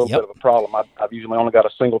 so it's a little bit of a problem. I've usually only got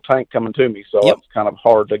a single tank coming to me, so it's kind of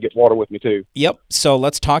hard to get water with me, too. Yep, so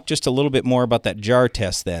let's talk just a little bit more about that jar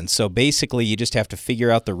test then. So basically, you just have to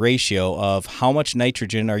figure out the ratio of how much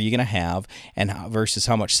nitrogen are you going to have and versus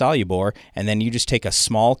how much Solubor, and then you just take a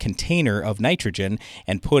small container of nitrogen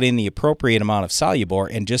and put in the appropriate amount of Solubor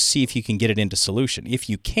and just see if you can get it into solution. If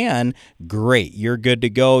you can, great, you're good to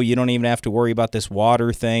go. You don't even have to worry about this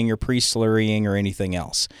water thing or pre-slurrying or anything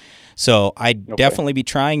else. So I'd definitely be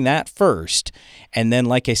trying that first, and then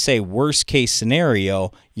like I say, worst case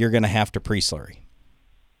scenario, you're going to have to pre-slurry.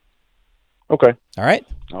 Okay. All right.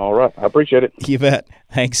 All right. I appreciate it. You bet.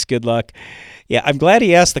 Thanks. Good luck. Yeah, I'm glad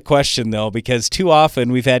he asked the question, though, because too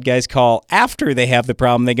often we've had guys call after they have the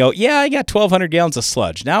problem. They go, yeah, I got 1,200 gallons of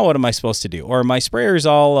sludge. Now what am I supposed to do? Or my sprayer's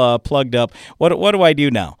all plugged up. What do I do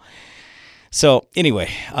now? So anyway,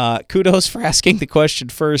 kudos for asking the question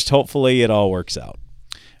first. Hopefully it all works out.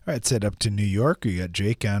 All right, set up to New York. We got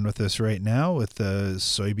Jake on with us right now with a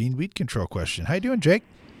soybean weed control question. How you doing, Jake?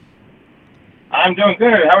 I'm doing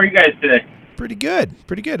good. How are you guys today? Pretty good.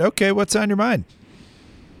 Pretty good. Okay, what's on your mind?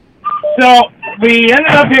 So we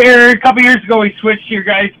ended up here a couple years ago. We switched to your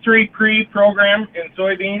guys' 3-pre program in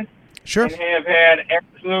soybeans. Sure. And have had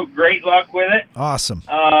absolute great luck with it. Awesome.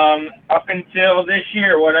 Up until this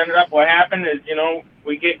year, what happened is,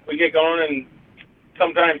 we get going, and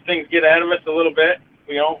sometimes things get ahead of us a little bit,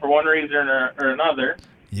 for one reason or another.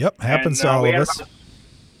 Yep, happens to all of us.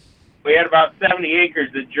 We had about 70 acres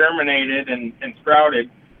that germinated and sprouted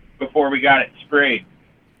before we got it sprayed.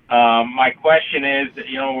 My question is,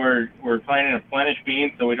 we're planting to plenish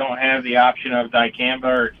beans, so we don't have the option of dicamba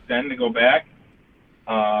or extend to go back,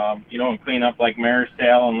 and clean up like mare's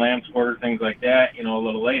tail and lamb's quarter, things like that, a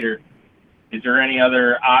little later. Is there any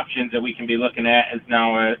other options that we can be looking at as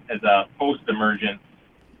a post-emergent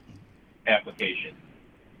application?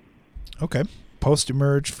 Okay.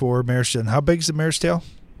 Post-emerge for mare's tail. How big is the mare's tail?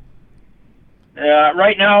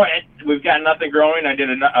 Right now, we've got nothing growing. I did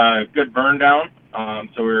a good burn down.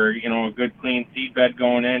 So we're, a good clean seed bed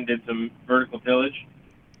going in, did some vertical tillage.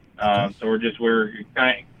 So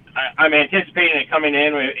I'm anticipating it coming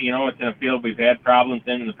in. It's in a field we've had problems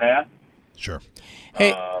in the past. Sure.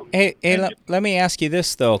 Hey, let me ask you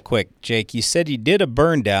this, though, quick, Jake. You said you did a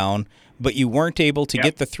burn down, but you weren't able to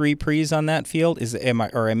get the 3 pre's on that field? Am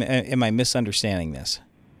I misunderstanding this?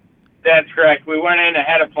 That's correct. We went in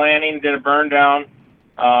ahead of planning, did a burn down,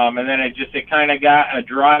 and then it kind of got a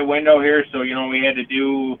dry window here, so we had to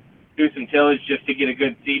do some tillage just to get a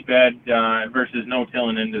good seed bed versus no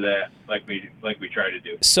tilling into that like we try to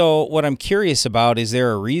do. So what I'm curious about, is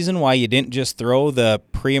there a reason why you didn't just throw the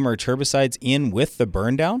pre-emerge herbicides in with the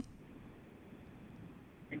burn down?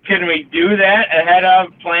 Can we do that ahead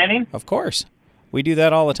of planning? Of course. We do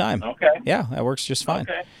that all the time. Okay. Yeah, that works just fine.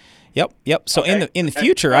 Okay. Yep. So in the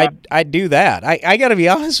future, I'd do that. I got to be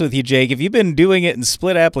honest with you, Jake. If you've been doing it in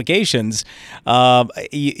split applications,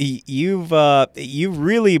 you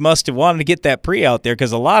really must have wanted to get that pre out there,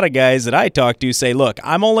 because a lot of guys that I talk to say, "Look,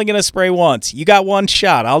 I'm only going to spray once. You got one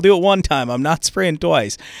shot. I'll do it one time. I'm not spraying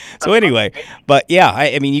twice." So anyway, but yeah,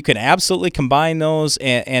 I mean, you can absolutely combine those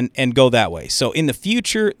and go that way. So in the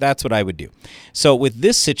future, that's what I would do. So with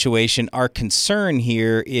this situation, our concern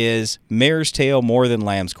here is mare's tail more than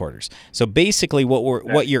lamb's quarters. So basically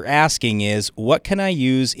what you're asking is, what can I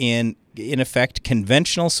use in effect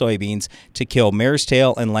conventional soybeans to kill mare's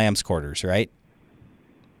tail and lamb's quarters, right?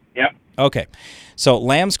 Yep. Okay. So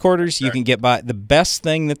lamb's quarters, you can get by. The best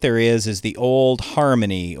thing that there is the old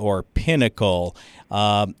Harmony or Pinnacle.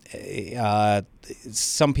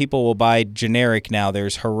 Some people will buy generic now.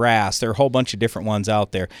 There's Harass. There are a whole bunch of different ones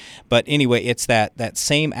out there. But anyway, it's that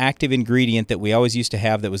same active ingredient that we always used to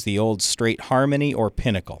have that was the old straight Harmony or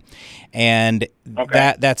Pinnacle. And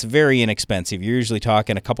that's very inexpensive. You're usually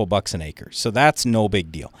talking a couple bucks an acre. So that's no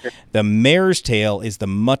big deal. The mare's tail is the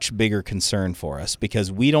much bigger concern for us,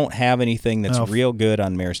 because we don't have anything that's real good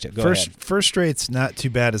on mare's tail. Go ahead. First straight's not too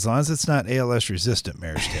bad as long as it's not ALS resistant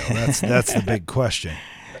mare's tail. That's the big question.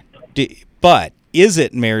 But is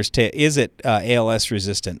it mare's tail? Is it ALS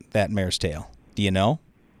resistant, that mare's tail? Do you know?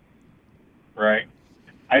 Right.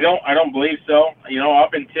 I don't believe so.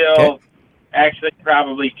 Up until actually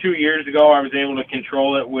probably 2 years ago, I was able to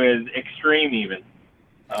control it with Extreme even.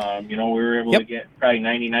 We were able to get probably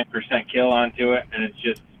 99% kill onto it, and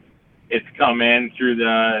it's come in through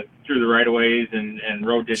the right of ways and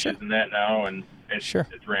road ditches and that now, and it's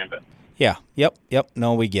rampant. Yeah. Yep.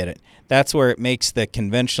 No, we get it. That's where it makes the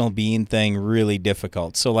conventional bean thing really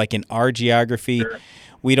difficult. So like in our geography,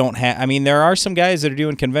 we don't have, I mean, there are some guys that are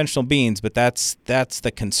doing conventional beans, but that's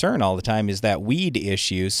the concern all the time, is that weed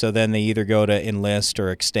issue. So then they either go to enlist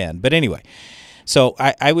or extend. But anyway, so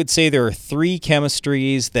I would say there are 3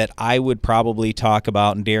 chemistries that I would probably talk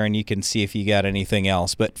about. And Darren, you can see if you got anything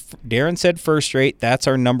else. But Darren said first rate. That's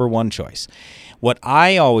our number 1 choice. What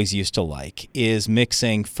I always used to like is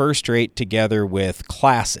mixing first rate together with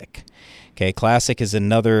Classic. Okay, Classic is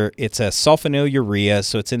it's a sulfonylurea,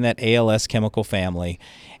 so it's in that ALS chemical family,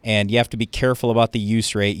 and you have to be careful about the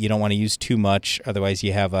use rate. You don't want to use too much, otherwise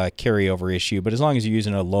you have a carryover issue, but as long as you're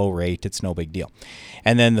using a low rate, it's no big deal.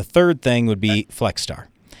 And then the third thing would be FlexStar.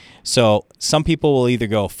 So some people will either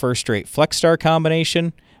go first rate FlexStar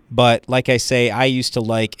combination, But like I say, I used to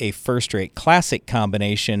like a First Rate Classic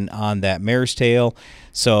combination on that mare's tail.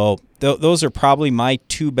 So those are probably my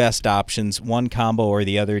two best options, one combo or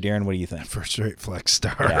the other. Darren, what do you think? First Rate Flex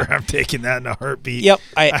Star. Yeah. I'm taking that in a heartbeat. Yep.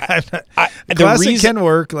 Classic can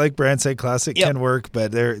work, like Brand said, Classic can work,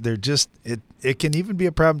 but they're just it can even be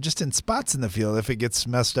a problem just in spots in the field if it gets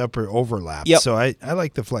messed up or overlapped. Yep. So I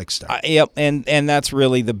like the Flex Star. Yep, and that's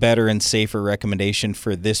really the better and safer recommendation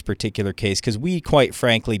for this particular case, because we quite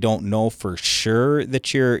frankly don't know for sure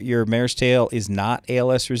that your mare's tail is not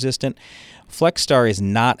ALS resistant. Flex Star is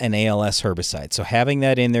not an ALS herbicide, so having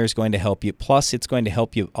that in there is going to help you. Plus, it's going to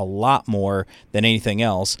help you a lot more than anything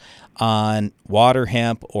else on water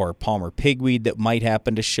hemp or Palmer pigweed that might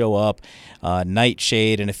happen to show up,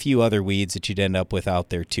 nightshade, and a few other weeds that you'd end up with out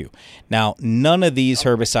there too. Now, none of these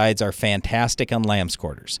herbicides are fantastic on lamb's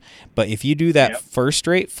quarters, but if you do that First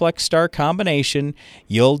Rate Flex Star combination,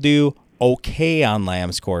 you'll do okay on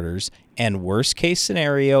lamb's quarters, and worst case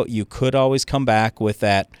scenario, you could always come back with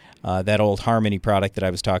that old Harmony product that I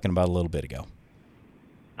was talking about a little bit ago.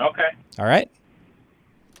 Okay. All right?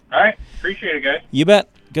 All right. Appreciate it, guys. You bet.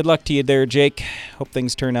 Good luck to you there, Jake. Hope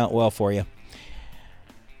things turn out well for you.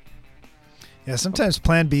 Yeah, sometimes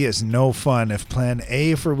Plan B is no fun if Plan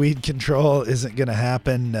A for weed control isn't going to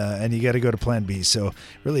happen, and you got to go to Plan B. So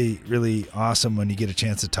really, really awesome when you get a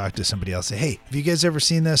chance to talk to somebody else. Say, hey, have you guys ever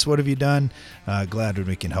seen this? What have you done? Glad when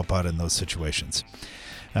we can help out in those situations.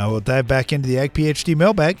 We'll dive back into the Ag PhD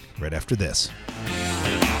mailbag right after this.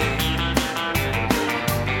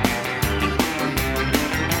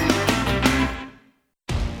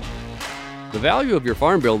 The value of your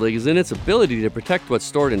farm building is in its ability to protect what's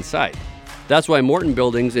stored inside. That's why Morton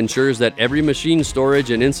Buildings ensures that every machine,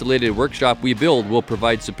 storage, and insulated workshop we build will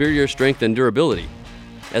provide superior strength and durability.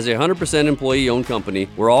 As a 100% employee-owned company,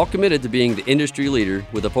 we're all committed to being the industry leader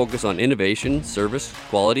with a focus on innovation, service,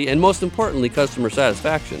 quality, and most importantly, customer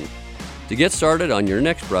satisfaction. To get started on your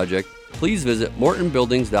next project, please visit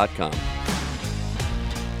mortonbuildings.com.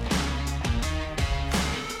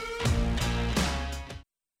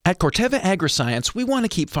 At Corteva Agriscience, we want to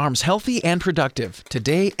keep farms healthy and productive,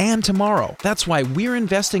 today and tomorrow. That's why we're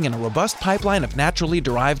investing in a robust pipeline of naturally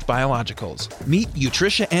derived biologicals. Meet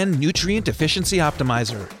Nutricia N Nutrient Efficiency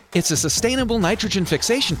Optimizer. It's a sustainable nitrogen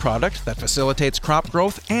fixation product that facilitates crop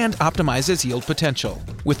growth and optimizes yield potential.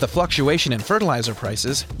 With the fluctuation in fertilizer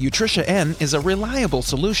prices, Nutricia N is a reliable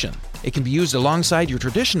solution. It can be used alongside your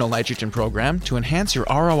traditional nitrogen program to enhance your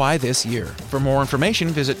ROI this year. For more information,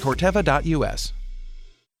 visit corteva.us.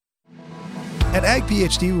 At Ag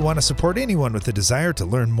PhD, we want to support anyone with a desire to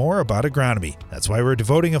learn more about agronomy. That's why we're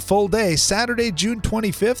devoting a full day, Saturday, June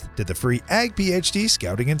 25th, to the free Ag PhD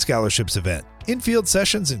Scouting and Scholarships event. In-field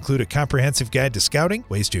sessions include a comprehensive guide to scouting,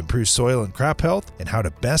 ways to improve soil and crop health, and how to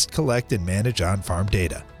best collect and manage on-farm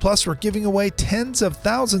data. Plus, we're giving away tens of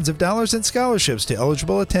thousands of dollars in scholarships to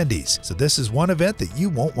eligible attendees, so this is one event that you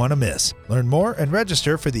won't want to miss. Learn more and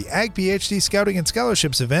register for the Ag PhD Scouting and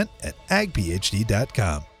Scholarships event at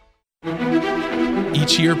agphd.com.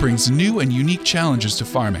 Each year brings new and unique challenges to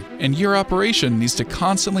farming, and your operation needs to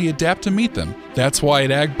constantly adapt to meet them. That's why at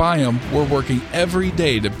AgBiome, we're working every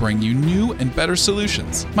day to bring you new and better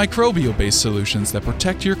solutions, microbial-based solutions that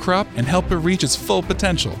protect your crop and help it reach its full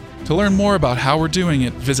potential. To learn more about how we're doing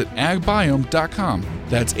it, visit agbiome.com.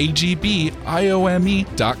 That's AGBIOME.com.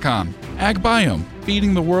 AgBiome,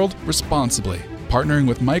 feeding the world responsibly, partnering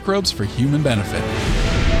with microbes for human benefit.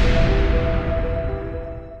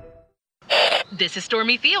 This is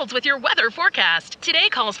Stormy Fields with your weather forecast. Today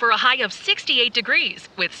calls for a high of 68 degrees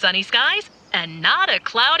with sunny skies and not a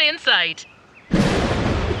cloud in sight.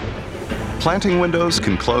 Planting windows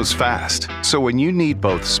can close fast, so when you need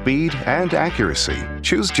both speed and accuracy,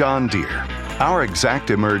 choose John Deere. Our Exact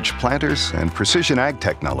Emerge planters and precision ag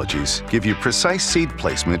technologies give you precise seed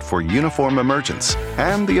placement for uniform emergence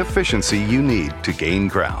and the efficiency you need to gain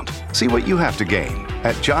ground. See what you have to gain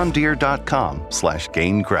at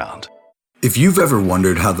johndeere.com/gain ground. If you've ever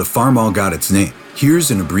wondered how the Farmall got its name, here's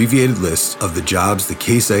an abbreviated list of the jobs the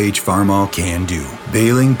Case IH Farmall can do.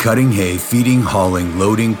 Baling, cutting hay, feeding, hauling,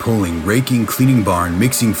 loading, pulling, raking, cleaning barn,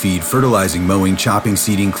 mixing feed, fertilizing, mowing, chopping,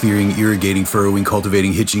 seeding, clearing, irrigating, furrowing,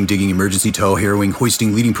 cultivating, hitching, digging, emergency tow, harrowing,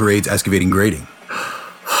 hoisting, leading parades, excavating, grading.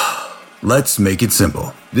 Let's make it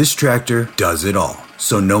simple. This tractor does it all.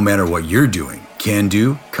 So no matter what you're doing, Can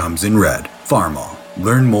Do comes in red. Farmall.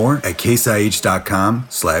 Learn more at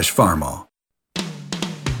caseih.com/farmall.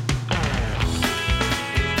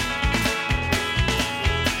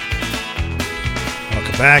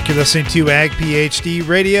 Back, you're listening to Ag PhD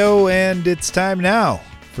Radio, and it's time now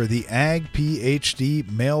for the Ag PhD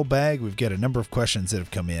mailbag. We've got a number of questions that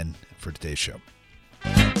have come in for today's show.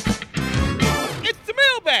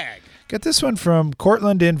 Got this one from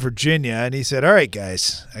Cortland in Virginia, and he said, all right,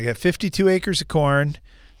 guys, I got 52 acres of corn.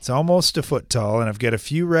 It's almost a foot tall, and I've got a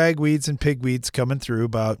few ragweeds and pigweeds coming through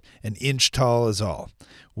about an inch tall is all.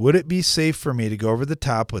 Would it be safe for me to go over the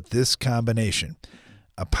top with this combination?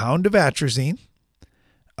 A pound of atrazine,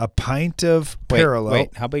 a pint of parallel.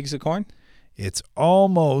 Wait, how big is the corn? It's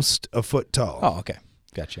almost a foot tall. Oh, okay.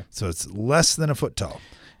 Gotcha. So it's less than a foot tall.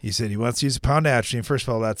 He said he wants to use a pound of atrazine. First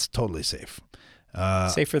of all, that's totally safe.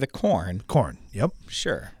 Safe for the corn? Corn, yep.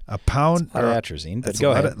 Sure. A pound of atrazine, but that's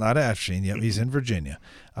go ahead. A lot of atrazine, yep. He's in Virginia.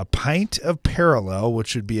 A pint of parallel,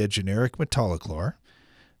 which would be a generic metolachlor,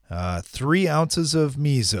 3 ounces of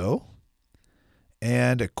meso,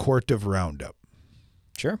 and a quart of Roundup.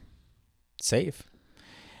 Sure. Safe.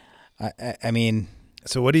 I mean...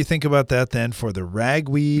 So what do you think about that then for the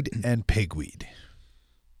ragweed and pigweed?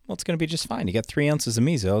 Well, it's going to be just fine. You got 3 ounces of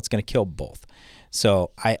meso. It's going to kill both.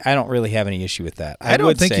 So I don't really have any issue with that. I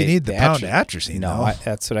don't think you need the pound of atrazine. No,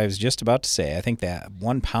 that's what I was just about to say. I think that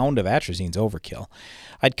 1 pound of atrazine is overkill.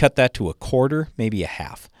 I'd cut that to a quarter, maybe a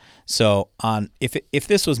half. So if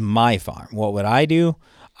this was my farm, what would I do?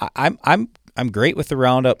 I'm great with the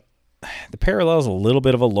Roundup. The parallel is a little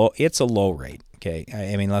bit of a low rate. Okay,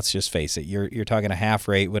 I mean, let's just face it. You're talking a half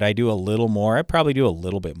rate. Would I do a little more? I'd probably do a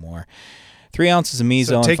little bit more. 3 ounces of meso.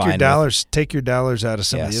 So take your dollars out of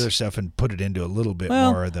some of the other stuff and put it into a little bit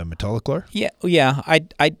more of the metolachlor. Yeah.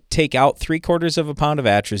 I'd take out 3/4 of a pound of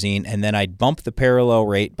atrazine, and then I'd bump the parallel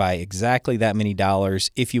rate by exactly that many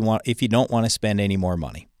dollars if you don't want to spend any more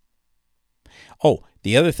money. Oh,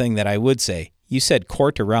 the other thing that I would say, you said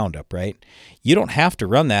quart of Roundup, right? You don't have to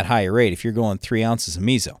run that higher rate if you're going 3 ounces of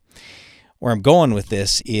meso. Where I'm going with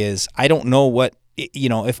this is I don't know what.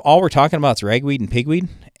 If all we're talking about is ragweed and pigweed,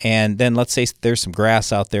 and then let's say there's some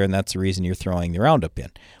grass out there and that's the reason you're throwing the Roundup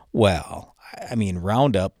in. Well, I mean,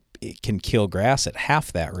 Roundup, it can kill grass at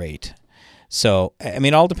half that rate. So, I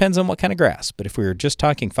mean, it all depends on what kind of grass. But if we were just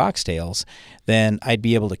talking foxtails, then I'd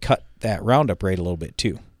be able to cut that Roundup rate a little bit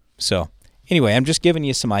too. So, anyway, I'm just giving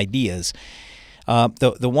you some ideas.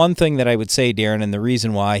 The one thing that I would say, Darren, and the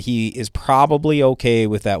reason why he is probably okay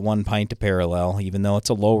with that 1 pint of parallel, even though it's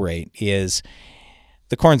a low rate, is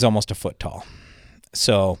the corn's almost a foot tall.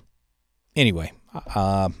 So, anyway,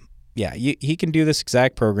 he can do this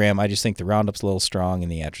exact program. I just think the Roundup's a little strong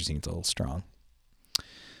and the atrazine's a little strong.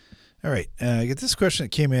 All right. I get this question that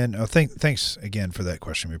came in. Oh, thanks again for that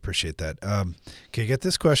question. We appreciate that. Okay, get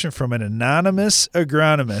this question from an anonymous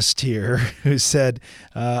agronomist here who said,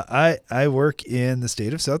 I work in the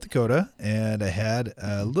state of South Dakota, and I had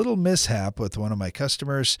a little mishap with one of my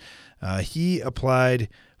customers. He applied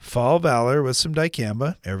Fall Valor with some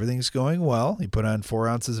dicamba. Everything's going well. He put on 4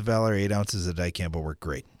 ounces of Valor, 8 ounces of dicamba. Worked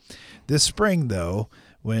great. This spring, though,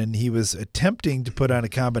 when he was attempting to put on a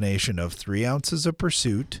combination of 3 ounces of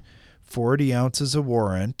Pursuit, 40 ounces of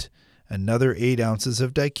Warrant, another 8 ounces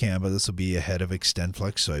of dicamba. This will be ahead of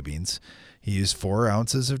XtendFlex soybeans. He used 4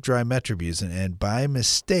 ounces of Drimetribuzin, and by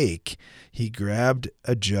mistake, he grabbed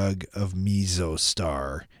a jug of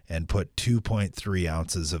Mesostar and put 2.3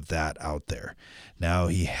 ounces of that out there. Now,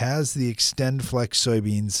 he has the XtendFlex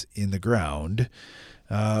soybeans in the ground.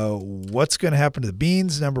 What's going to happen to the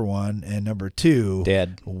beans, number one, and number two,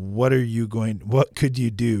 dead. What could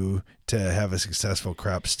you do to have a successful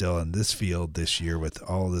crop still in this field this year with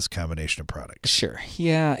all this combination of products? Sure.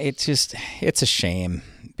 Yeah, it's a shame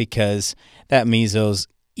because that meso's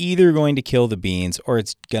either going to kill the beans or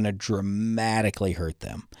it's going to dramatically hurt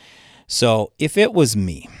them. So if it was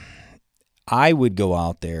me, I would go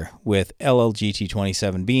out there with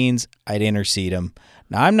LLGT27 beans. I'd interseed them.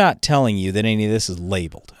 Now, I'm not telling you that any of this is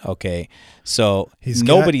labeled, okay? So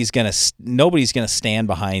nobody's gonna stand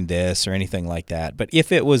behind this or anything like that. But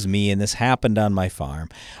if it was me and this happened on my farm,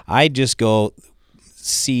 I'd just go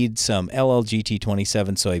seed some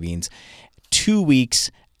LLGT27 soybeans 2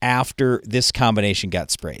 weeks after this combination got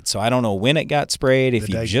sprayed. So I don't know when it got sprayed.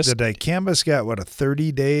 The dicamba's got, a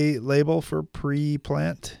 30-day label for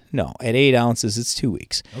pre-plant? No, at 8 ounces, it's 2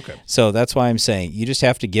 weeks. Okay. So that's why I'm saying you just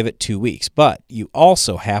have to give it 2 weeks. But you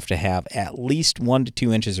also have to have at least 1 to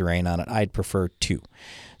 2 inches of rain on it. I'd prefer 2.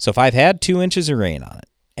 So if I've had 2 inches of rain on it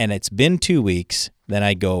and it's been 2 weeks, then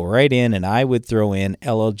I'd go right in and I would throw in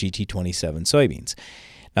LLGT27 soybeans.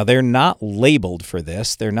 Now, they're not labeled for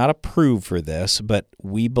this. They're not approved for this, but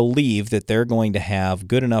we believe that they're going to have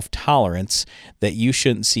good enough tolerance that you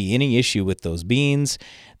shouldn't see any issue with those beans.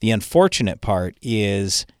 The unfortunate part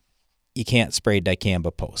is you can't spray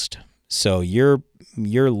dicamba post. So you're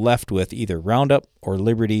left with either Roundup or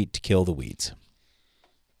Liberty to kill the weeds.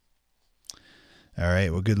 All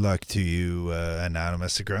right. Well, good luck to you,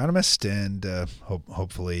 anonymous agronomist, and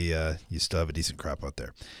hopefully you still have a decent crop out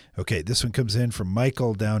there. Okay, this one comes in from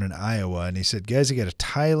Michael down in Iowa, and he said, guys, I got a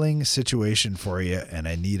tiling situation for you, and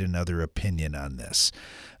I need another opinion on this.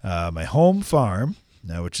 My home farm,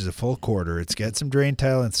 now which is a full quarter, it's got some drain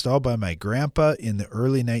tile installed by my grandpa in the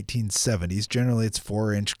early 1970s. Generally, it's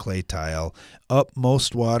 4-inch clay tile up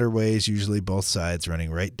most waterways, usually both sides,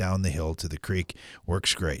 running right down the hill to the creek.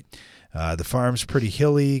 Works great. The farm's pretty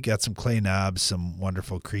hilly, got some clay knobs, some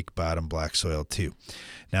wonderful creek bottom black soil too.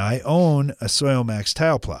 Now I own a SoilMax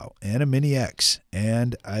tile plow and a Mini X,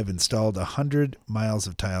 and I've installed 100 miles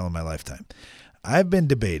of tile in my lifetime. I've been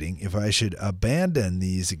debating if I should abandon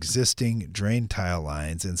these existing drain tile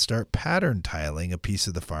lines and start pattern tiling a piece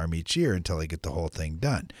of the farm each year until I get the whole thing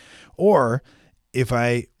done. Or if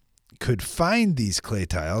I could find these clay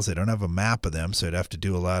tiles, I don't have a map of them, so I'd have to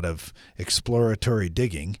do a lot of exploratory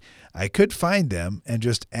digging. I could find them and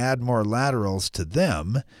just add more laterals to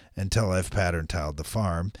them until I've pattern tiled the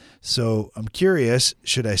farm. So I'm curious,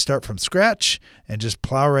 should I start from scratch and just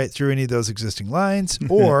plow right through any of those existing lines,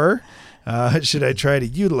 or should I try to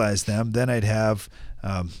utilize them? Then I'd have,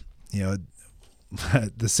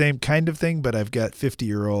 the same kind of thing, but I've got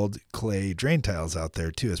 50-year-old clay drain tiles out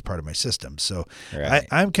there too as part of my system. So Right.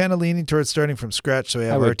 I'm kind of leaning towards starting from scratch. So I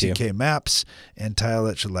have would RTK too. maps and tile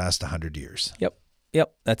that should last 100 years.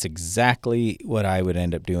 Yep, that's exactly what I would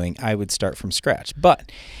end up doing. I would start from scratch. But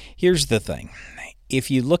here's the thing. If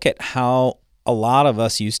you look at how a lot of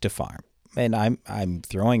us used to farm, and I'm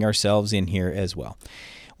throwing ourselves in here as well.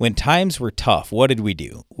 When times were tough, what did we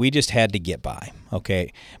do? We just had to get by,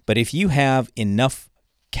 okay? But if you have enough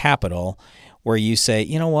capital where you say,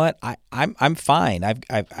 you know what, I'm fine.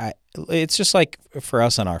 It's just like for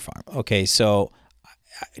us on our farm. Okay, so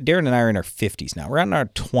Darren and I are in our 50s now. We're not in our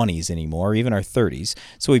 20s anymore, even our 30s.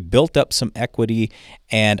 So we've built up some equity,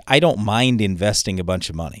 and I don't mind investing a bunch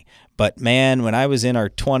of money. But man, when I was in our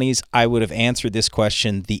 20s, I would have answered this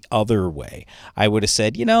question the other way. I would have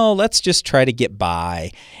said, let's just try to get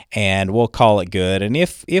by, and we'll call it good. And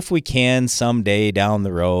if we can someday down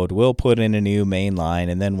the road, we'll put in a new main line,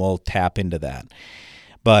 and then we'll tap into that.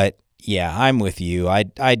 But yeah, I'm with you.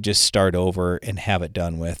 I'd just start over and have it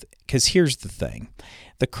done with. Because here's the thing.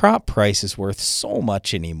 The crop price is worth so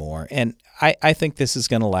much anymore, and I think this is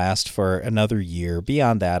going to last for another year.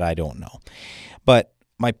 Beyond that, I don't know. But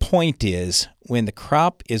my point is, when the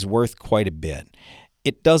crop is worth quite a bit,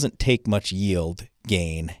 it doesn't take much yield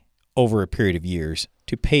gain over a period of years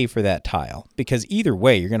to pay for that tile, because either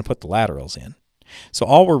way, you're going to put the laterals in. So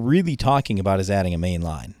all we're really talking about is adding a main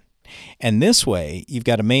line. And this way, you've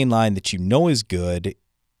got a main line that you know is good.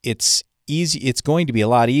 It's easy. It's going to be a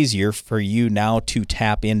lot easier for you now to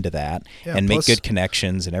tap into that and make good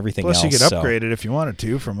connections and everything else. Plus, you could upgrade it if you wanted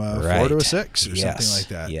to from a 4 to a 6 or something like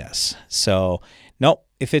that. Yes. So, nope.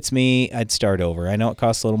 If it's me, I'd start over. I know it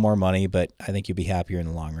costs a little more money, but I think you'll be happier in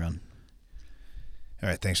the long run. All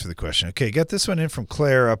right, thanks for the question. Okay, got this one in from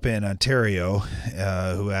Claire up in Ontario,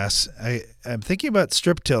 who asks, I'm thinking about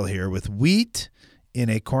strip till here with wheat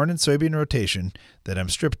in a corn and soybean rotation that I'm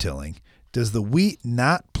strip tilling. Does the wheat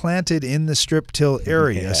not planted in the strip till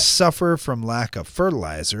area suffer from lack of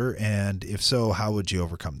fertilizer? And if so, how would you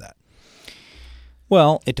overcome that?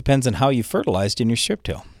 Well, it depends on how you fertilized in your strip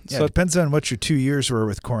till. Yeah, so it depends on what your 2 years were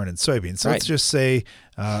with corn and soybeans. So let's just say,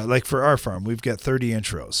 like for our farm, we've got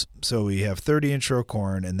 30-inch rows. So we have 30-inch row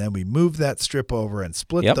corn, and then we move that strip over and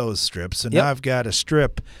split those strips. So now I've got a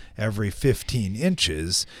strip every 15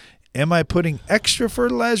 inches. Am I putting extra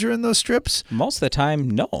fertilizer in those strips? Most of the time,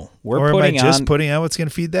 no. Or am I just putting out what's going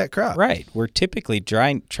to feed that crop? Right. We're typically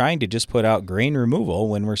trying to just put out grain removal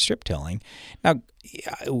when we're strip tilling. Now,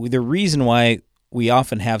 the reason why we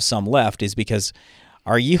often have some left is because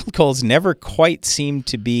our yield goals never quite seem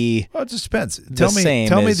to be. Well, it just depends. Tell me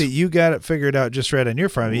that you got it figured out just right on your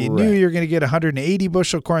farm. You knew you were going to get 180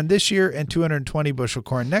 bushel corn this year and 220 bushel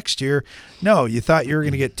corn next year. No, you thought you were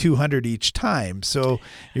going to get 200 each time. So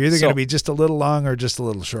you're either going to be just a little long or just a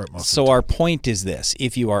little short most of the time. Our point is this.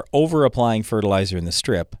 If you are over applying fertilizer in the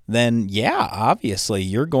strip, then obviously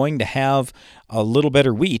you're going to have a little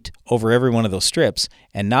better wheat over every one of those strips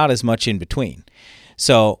and not as much in between.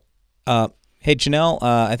 So, hey, Janelle,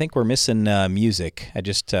 I think we're missing music. I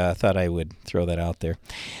just thought I would throw that out there.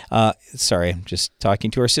 Sorry, I'm just talking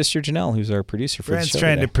to our sister, Janelle, who's our producer for the show. Brand's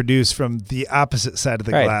trying to produce from the opposite side of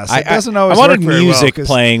the glass. It doesn't always work very well. I wanted music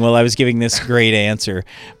playing while I was giving this great answer.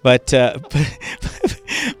 But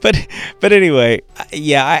But anyway,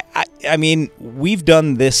 yeah, I mean, we've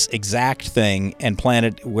done this exact thing and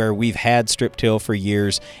planted where we've had strip till for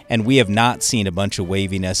years, and we have not seen a bunch of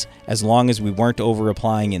waviness as long as we weren't over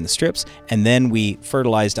applying in the strips, and then we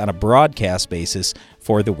fertilized on a broadcast basis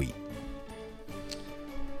for the wheat.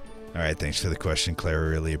 All right, thanks for the question, Claire.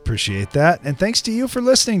 Really appreciate that. And thanks to you for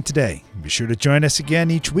listening today. Be sure to join us again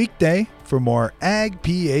each weekday for more Ag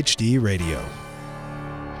PhD Radio.